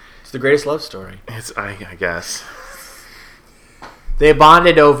bike. It's the greatest love story. It's I guess They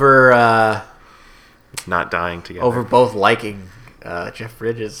bonded over not dying together. over both liking Jeff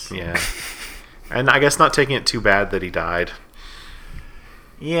Bridges. Yeah, and I guess not taking it too bad that he died.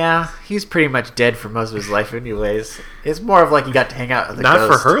 Yeah, he's pretty much dead for most of his life anyways. It's more of like he got to hang out with the Not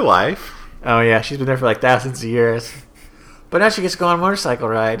ghost. for her life. Oh yeah, she's been there for like thousands of years. But now she gets to go on a motorcycle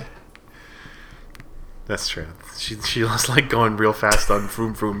ride. That's true. She was like going real fast on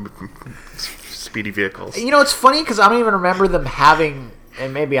vroom speedy vehicles. You know, it's funny because I don't even remember them having,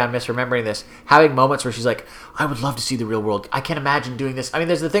 and maybe I'm misremembering this, having moments where she's like, I would love to see the real world. I can't imagine doing this. I mean,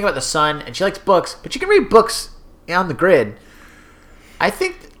 there's the thing about the sun, and she likes books, but you can read books on the grid. I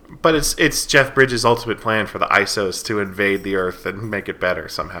think... But it's Jeff Bridges' ultimate plan for the ISOs to invade the Earth and make it better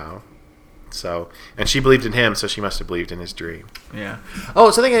somehow. So, and she believed in him, so she must have believed in his dream. Yeah.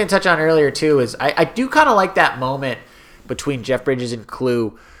 Oh, something I didn't touch on earlier, too, is I do kind of like that moment between Jeff Bridges and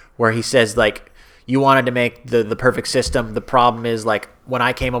Clue where he says, like, you wanted to make the perfect system. The problem is, like, when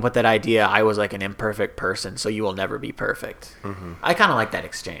I came up with that idea, I was, like, an imperfect person, so you will never be perfect. Mm-hmm. I kind of like that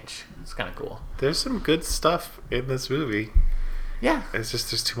exchange. It's kind of cool. There's some good stuff in this movie. Yeah. It's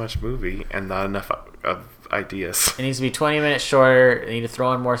just there's too much movie and not enough of ideas. It needs to be 20 minutes shorter. They need to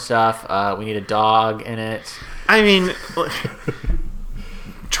throw in more stuff. We need a dog in it. I mean,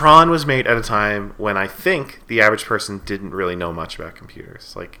 Tron was made at a time when I think the average person didn't really know much about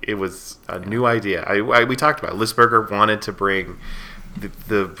computers. Like, it was a new idea. We talked about it. Lisberger wanted to bring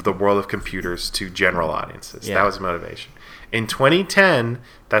the world of computers to general audiences. Yeah. That was motivation. In 2010,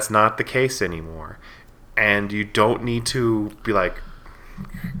 that's not the case anymore. And you don't need to be like,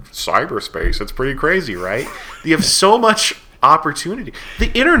 cyberspace, it's pretty crazy, right? You have so much opportunity.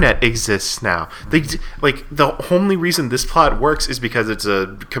 The internet exists now. The only reason this plot works is because it's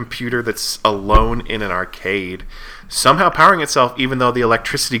a computer that's alone in an arcade, somehow powering itself even though the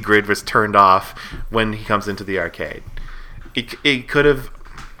electricity grid was turned off when he comes into the arcade. It could have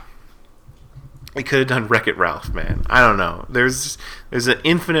done Wreck-It Ralph, man. I don't know. There's an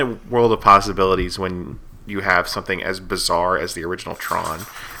infinite world of possibilities when you have something as bizarre as the original Tron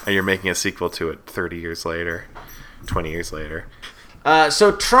and you're making a sequel to it 30 years later, 20 years later.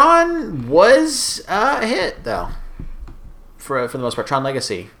 So Tron was a hit, though, for the most part. Tron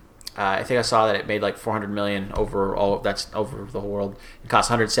Legacy. I think I saw that it made like $400 million overall. That's over the whole world. It cost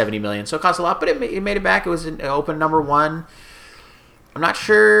 $170 million, so it cost a lot, but it made it back. It was an open number one. I'm not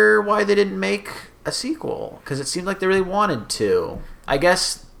sure why they didn't make a sequel, because it seemed like they really wanted to. I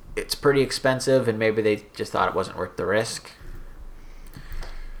guess it's pretty expensive, and maybe they just thought it wasn't worth the risk.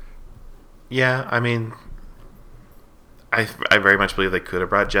 Yeah, I mean, I very much believe they could have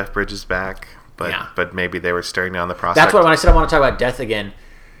brought Jeff Bridges back, but maybe they were staring down the prospect. That's what, when I said I want to talk about Death again,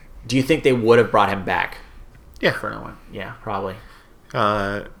 do you think they would have brought him back? Yeah. For another one? Yeah, probably.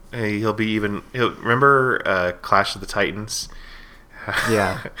 He'll remember Clash of the Titans?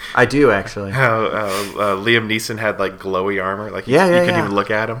 Yeah, I do actually. How Liam Neeson had like glowy armor, like you yeah, couldn't even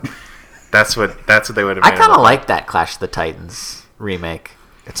look at him. That's what they would have. I kind of like that Clash of the Titans remake.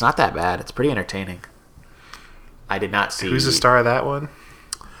 It's not that bad. It's pretty entertaining. I did not see. Who's the star of that one?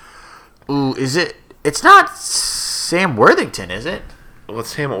 Ooh, is it? It's not Sam Worthington, is it? Well,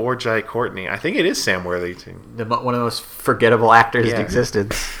 it's him or Jai Courtney. I think it is Sam Worthington. One of the most forgettable actors in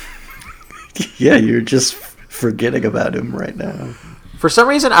existence. Yeah, you're just forgetting about him right now. For some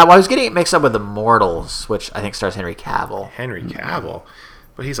reason, I was getting it mixed up with Immortals, which I think stars Henry Cavill. Henry Cavill,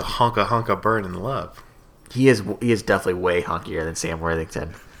 but he's a hunka burn in love. He is definitely way hunkier than Sam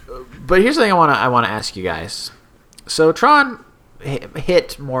Worthington. But here's the thing I want to ask you guys. So Tron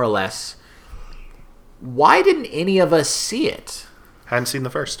hit more or less. Why didn't any of us see it? Hadn't seen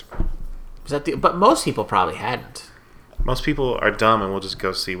the first. But most people probably hadn't. Most people are dumb and will just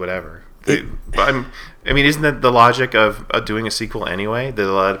go see whatever. I mean, isn't that the logic of doing a sequel anyway? That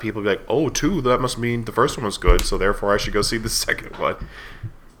a lot of people be like, "Oh, 2, that must mean the first one was good, so therefore I should go see the second one."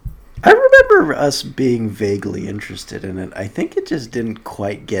 I remember us being vaguely interested in it. I think it just didn't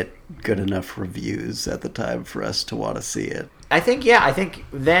quite get good enough reviews at the time for us to want to see it. I think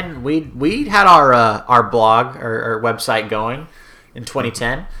then we had our blog, our website going in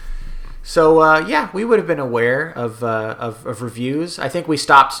 2010. So we would have been aware of reviews. I think we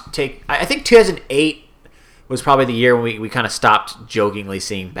stopped I think 2008 was probably the year when we kind of stopped jokingly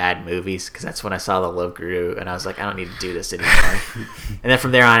seeing bad movies, because that's when I saw The Love Guru and I was like, I don't need to do this anymore. And then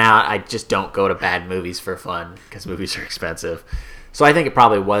from there on out, I just don't go to bad movies for fun because movies are expensive. So I think it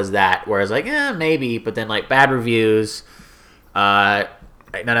probably was that, where I was like, maybe, but then like bad reviews, none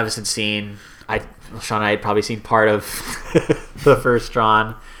of us had seen. Sean and I had probably seen part of the first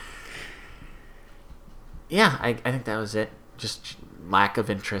Tron. Yeah, I think that was it. Just lack of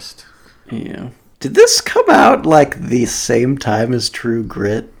interest. Yeah. Did this come out like the same time as True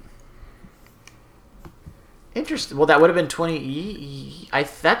Grit? Interesting. Well, that would have been 20.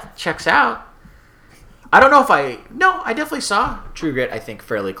 That checks out. I don't know if I definitely saw True Grit. I think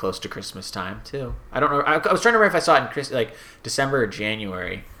fairly close to Christmas time too. I don't know. I was trying to remember if I saw it in December or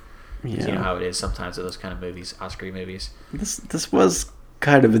January. Yeah. You know how it is sometimes with those kind of movies, Oscar movies. This was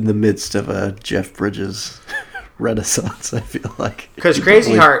kind of in the midst of a Jeff Bridges renaissance, I feel like. Because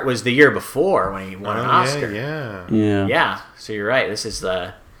Crazy Heart was the year before when he won an Oscar. Yeah. So you're right. This is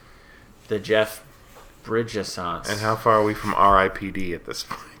the Jeff Bridges. And how far are we from R.I.P.D. at this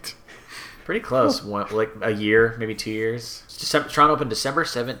point? Pretty close. Like a year, maybe 2 years. Tron opened December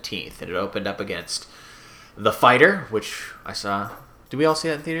 17th, and it opened up against The Fighter, which I saw. Did we all see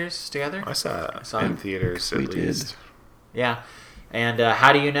that in theaters together? I saw it in theaters at least. Yeah. And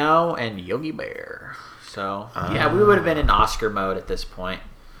How Do You Know? And Yogi Bear. So, we would have been in Oscar mode at this point.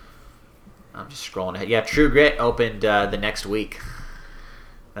 I'm just scrolling ahead. Yeah, True Grit opened the next week.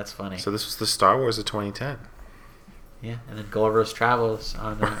 That's funny. So this was the Star Wars of 2010. Yeah, and then Gulliver's Travels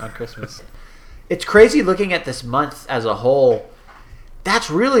on Christmas. It's crazy looking at this month as a whole. That's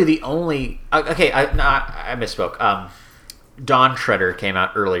really the only... Okay, I misspoke. Dawn Treader came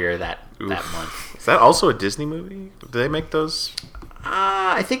out earlier that month. Is that also a Disney movie? Do they make those?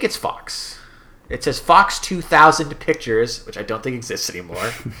 I think it's Fox. It says Fox 2000 Pictures, which I don't think exists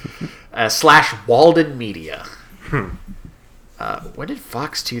anymore, / Walden Media. When did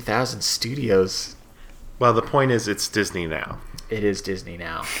Fox 2000 Studios... Well, the point is it's Disney now. It is Disney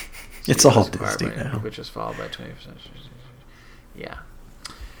now. It's all Disney now. Which was followed by 20%. Yeah.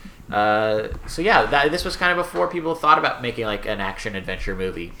 This was kind of before people thought about making like an action-adventure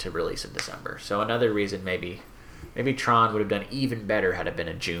movie to release in December. So another reason maybe Tron would have done even better had it been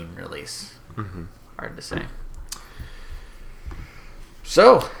a June release. Mm-hmm. Hard to say.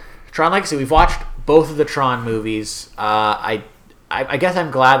 So, Tron Legacy. We've watched both of the Tron movies. I guess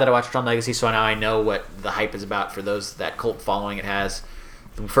I'm glad that I watched Tron Legacy, so now I know what the hype is about for that cult following it has.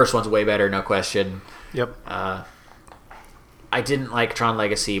 The first one's way better, no question. Yep. I didn't like Tron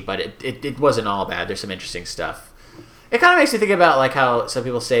Legacy, but it wasn't all bad. There's some interesting stuff. It kind of makes me think about like how some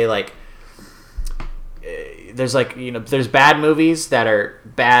people say like there's like, you know, there's bad movies that are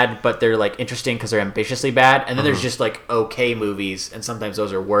bad, but they're like interesting because they're ambitiously bad, and then there's just like okay movies, and sometimes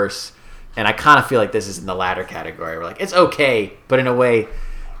those are worse. And I kind of feel like this is in the latter category. Where like it's okay, but in a way,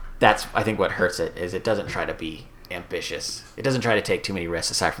 that's I think what hurts it is it doesn't try to be ambitious. It doesn't try to take too many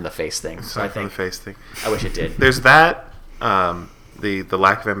risks aside from the face thing. So I think I wish it did. There's that the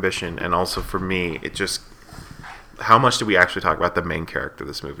lack of ambition, and also for me, it just how much do we actually talk about the main character of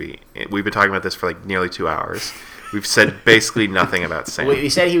this movie? We've been talking about this for like nearly 2 hours. We've said basically nothing about Sam. We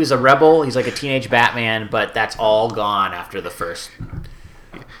said he was a rebel. He's like a teenage Batman, but that's all gone after the first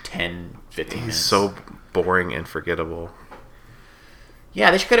 10, 15 minutes. He's so boring and forgettable. Yeah,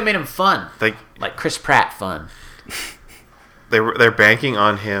 they could have made him fun. Like Chris Pratt fun. They're banking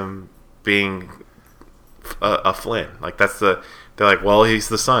on him being a Flynn. Like they're like, well, he's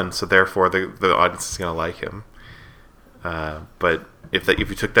the son, so therefore the audience is gonna like him. But if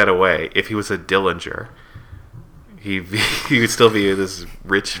you took that away, if he was a Dillinger, he would still be this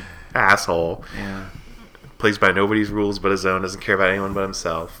rich asshole. Yeah. Plays by nobody's rules but his own, doesn't care about anyone but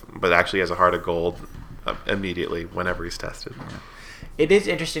himself, but actually has a heart of gold immediately whenever he's tested. Yeah. It is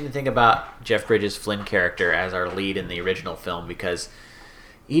interesting to think about Jeff Bridges' Flynn character as our lead in the original film, because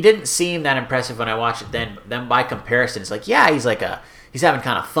he didn't seem that impressive when I watched it then. Then by comparison, it's like, yeah, he's having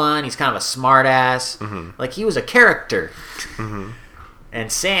kind of fun. He's kind of a smart ass. Mm-hmm. Like he was a character. Mm-hmm.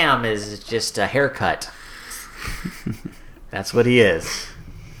 And Sam is just a haircut. That's what he is.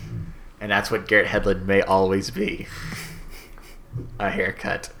 And that's what Garrett Hedlund may always be. A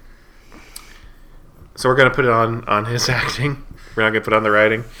haircut. So we're going to put it on his acting. We're not going to put it on the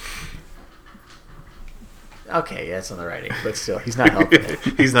writing. Okay, yeah, it's on the writing. But still, he's not helping it.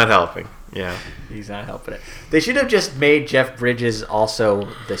 He's not helping. Yeah. He's not helping it. They should have just made Jeff Bridges also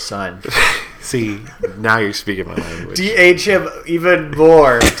the son. See, now you're speaking my language. De-age him even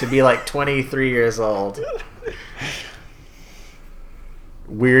more to be like 23 years old.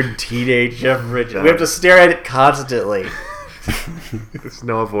 Weird teenage Jeff Bridges. We have to stare at it constantly. There's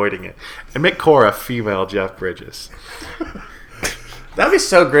no avoiding it. And make Cora female Jeff Bridges. That'd be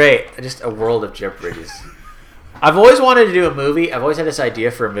so great. Just a world of Jeff Bridges. I've always wanted to do a movie. I've always had this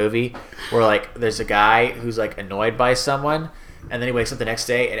idea for a movie where like there's a guy who's like annoyed by someone, and then he wakes up the next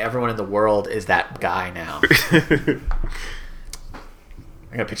day and everyone in the world is that guy now. I'm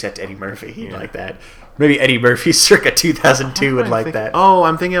gonna pitch that to Eddie Murphy. He'd like that. Maybe Eddie Murphy circa 2002 would like that. Oh,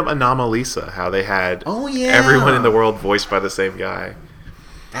 I'm thinking of Anomalisa, how they had everyone in the world voiced by the same guy.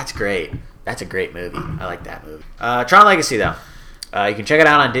 That's great. That's a great movie. I like that movie. Tron Legacy, though. You can check it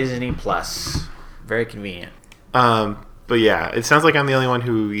out on Disney Plus. Very convenient. But yeah, it sounds like I'm the only one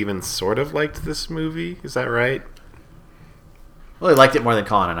who even sort of liked this movie. Is that right? Well, I liked it more than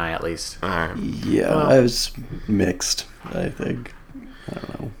Colin and I, at least. All right. Yeah, I was mixed, I think. I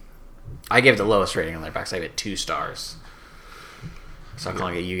don't know. I gave it the lowest rating on Letterboxd. I gave it 2 stars. So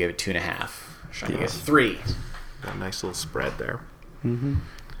Colin, you gave it 2.5. Sean, you gave it 3. Got a nice little spread there. Mm-hmm.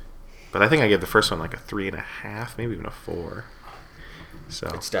 But I think I gave the first one like a 3.5, maybe even a 4. So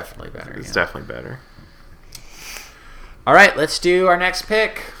It's definitely better. it's yeah. definitely better. All right, let's do our next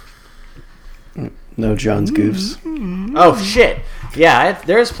pick. No John's goofs. Oh, shit. Yeah,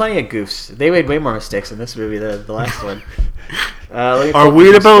 there's plenty of goofs. They made way more mistakes in this movie than the last one. Are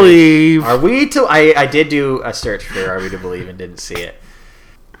we to believe? Are we to... I did do a search for Are We to Believe and didn't see it.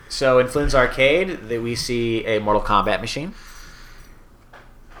 So in Flynn's Arcade, we see a Mortal Kombat machine.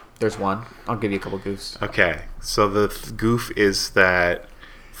 There's one. I'll give you a couple goofs. Okay, so the goof is that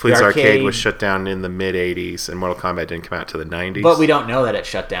Flynn's Arcade was shut down in the mid-'80s and Mortal Kombat didn't come out to the 90s. But we don't know that it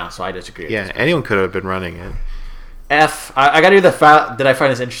shut down, so I disagree with Yeah, this. anyone could have been running it. I gotta do the file. Did I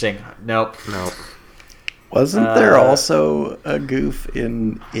find this interesting? Nope. Nope. Wasn't there also a goof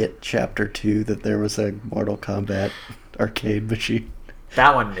in It Chapter 2 that there was a Mortal Kombat arcade machine?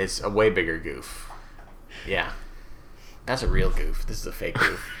 That one is a way bigger goof. Yeah. That's a real goof. This is a fake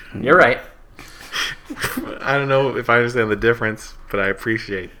goof. You're right. I don't know if I understand the difference, but I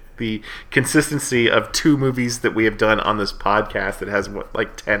appreciate the consistency of 2 movies that we have done on this podcast that has,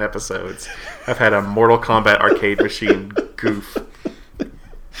 like 10 episodes. I've had a Mortal Kombat arcade machine goof.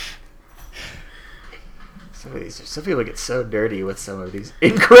 Some people get so dirty with some of these.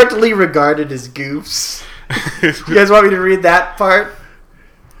 Incorrectly regarded as goofs. You guys want me to read that part?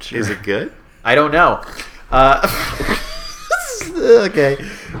 Is it good? I don't know. Okay.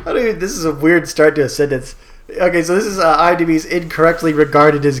 This is a weird start to a sentence. Okay, so this is IMDb's incorrectly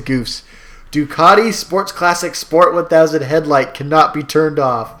regarded as goofs. Ducati Sports Classic Sport 1000 headlight cannot be turned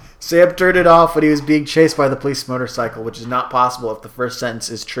off. Sam turned it off when he was being chased by the police motorcycle, which is not possible if the first sentence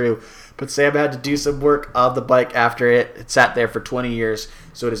is true. But Sam had to do some work on the bike after it. It sat there for 20 years,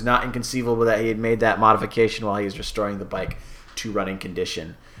 so it is not inconceivable that he had made that modification while he was restoring the bike to running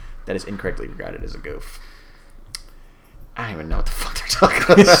condition. That is incorrectly regarded as a goof. I don't even know what the fuck they're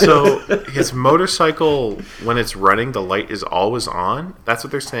talking about. So his motorcycle, when it's running, the light is always on? That's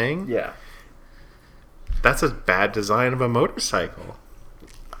what they're saying? Yeah. That's a bad design of a motorcycle.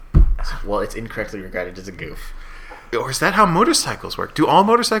 Well, it's incorrectly regarded as a goof. Or is that how motorcycles work? Do all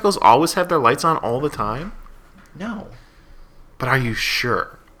motorcycles always have their lights on all the time? No. But are you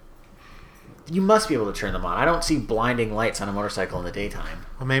sure? You must be able to turn them on. I don't see blinding lights on a motorcycle in the daytime.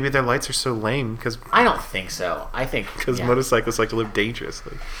 Well, maybe their lights are so lame because I don't think so. I think... yeah. motorcyclists like to live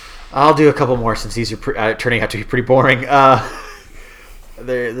dangerously. I'll do a couple more since these are turning out to be pretty boring.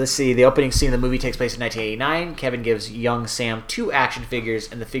 Let's see. The opening scene of the movie takes place in 1989. Kevin gives young Sam 2 action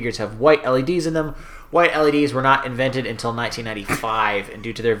figures, and the figures have white LEDs in them. White LEDs were not invented until 1995, and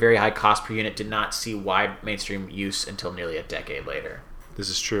due to their very high cost per unit, did not see wide mainstream use until nearly a decade later. This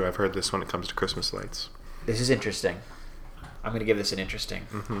is true. I've heard this when it comes to Christmas lights. This is interesting. I'm going to give this an interesting.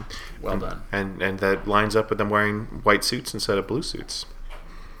 Mm-hmm. Well done. And that lines up with them wearing white suits instead of blue suits.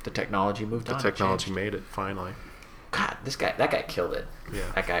 The technology moved on. The technology made it, finally. God, that guy killed it.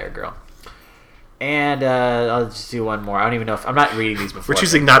 Yeah. That guy or girl. And I'll just do one more. I don't even know if... I'm not reading these before. We're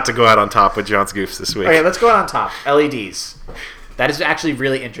choosing not to go out on top with John's Goofs this week. Okay, let's go on top. LEDs. That is actually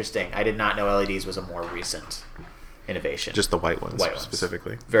really interesting. I did not know LEDs was a more recent innovation. Just the white ones, White ones.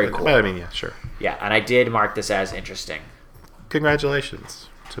 specifically. Very But- cool. But I mean, yeah, sure. Yeah, and I did mark this as interesting. Congratulations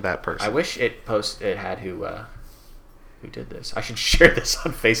to that person. I wish it had who did this. I should share this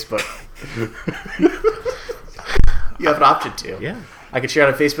on Facebook. You have an option to. Yeah. I could share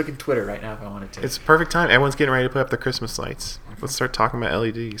it on Facebook and Twitter right now if I wanted to. It's a perfect time. Everyone's getting ready to put up their Christmas lights. Let's start talking about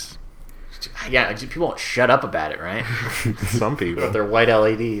LEDs. Yeah, people won't shut up about it, right? Some people. With their white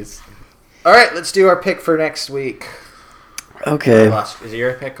LEDs. All right, let's do our pick for next week. Okay. Is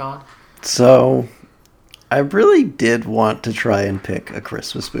your pick on? So, I really did want to try and pick a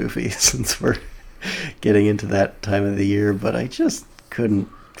Christmas movie since we're getting into that time of the year, but I just couldn't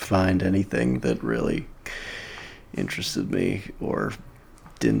find anything that really interested me or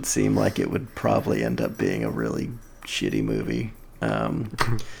didn't seem like it would probably end up being a really shitty movie.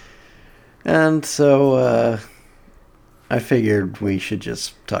 And so I figured we should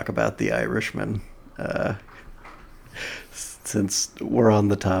just talk about The Irishman. Since we're on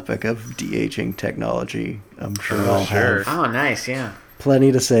the topic of de-aging technology, I'm sure I'll have Oh, nice, yeah.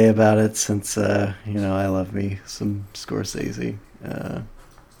 plenty to say about it since, I love me some Scorsese.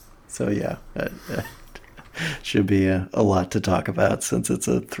 So yeah, it should be a lot to talk about since it's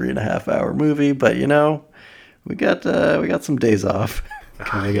a 3.5 hour movie, but we got some days off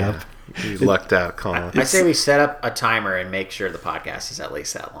coming up. You lucked out, Colin. I say we set up a timer and make sure the podcast is at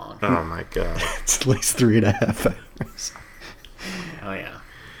least that long. Oh my god. It's at least 3.5 hours. Oh, yeah.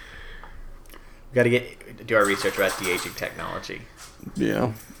 We got to do our research about de-aging technology.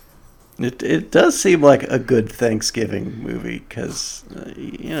 Yeah. It does seem like a good Thanksgiving movie because,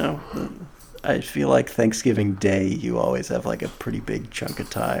 I feel like Thanksgiving Day you always have like a pretty big chunk of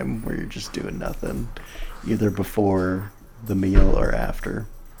time where you're just doing nothing, either before the meal or after.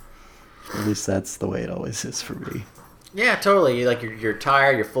 At least that's the way it always is for me. Yeah, totally. You're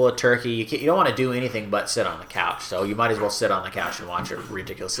tired. You're full of turkey. You don't want to do anything but sit on the couch. So you might as well sit on the couch and watch a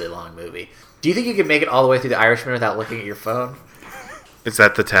ridiculously long movie. Do you think you could make it all the way through The Irishman without looking at your phone? Is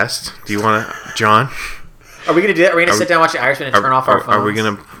that the test? Do you want to, John? Are we gonna do that? Are we gonna sit down and watch The Irishman and turn off our phones? Are we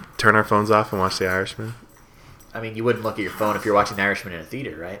gonna turn our phones off and watch The Irishman? I mean, you wouldn't look at your phone if you're watching The Irishman in a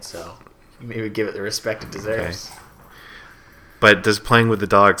theater, right? So you maybe give it the respect it deserves. Okay. But does playing with the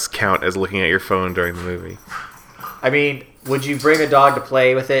dogs count as looking at your phone during the movie? I mean, would you bring a dog to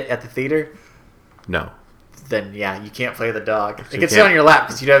play with it at the theater? No. Then, yeah, you can't play with the dog. It you can sit can't. on your lap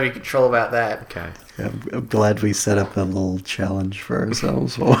because you don't have any control about that. Okay. I'm glad we set up a little challenge for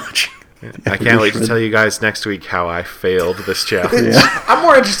ourselves while watching. I can't wait to tell you guys next week how I failed this challenge. Yeah. I'm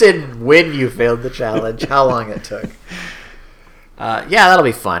more interested in when you failed the challenge, how long it took. Yeah, that'll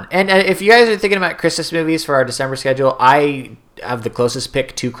be fun. And if you guys are thinking about Christmas movies for our December schedule, I have the closest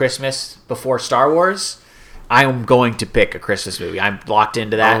pick to Christmas before Star Wars. I'm going to pick a Christmas movie. I'm locked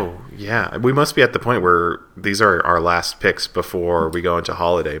into that. Oh, yeah. We must be at the point where these are our last picks before we go into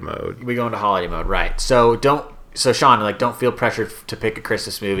holiday mode. We go into holiday mode, right? So Sean, don't feel pressured to pick a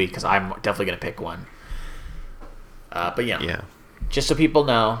Christmas movie because I'm definitely going to pick one. But yeah. Just so people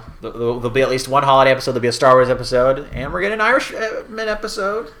know, there'll be at least one holiday episode. There'll be a Star Wars episode, and we're getting an Irishman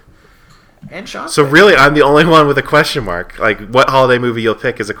episode. And Sean. So really, I'm the only one with a question mark. Like, what holiday movie you'll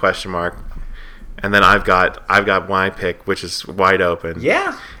pick is a question mark, and then I've got my pick, which is wide open.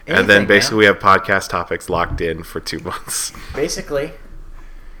 Yeah. And then basically we have podcast topics locked in for 2 months. Basically.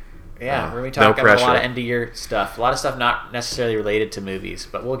 Yeah, we're going to be talking about a lot of end of year stuff. A lot of stuff not necessarily related to movies,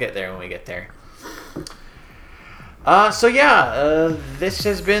 but we'll get there when we get there. This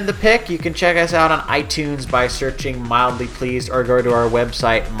has been The Pick. You can check us out on iTunes by searching Mildly Pleased or go to our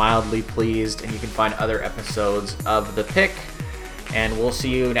website, Mildly Pleased, and you can find other episodes of The Pick. And we'll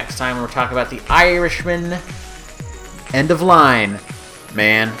see you next time when we're talking about The Irishman. End of line,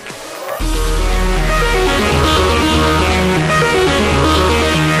 man.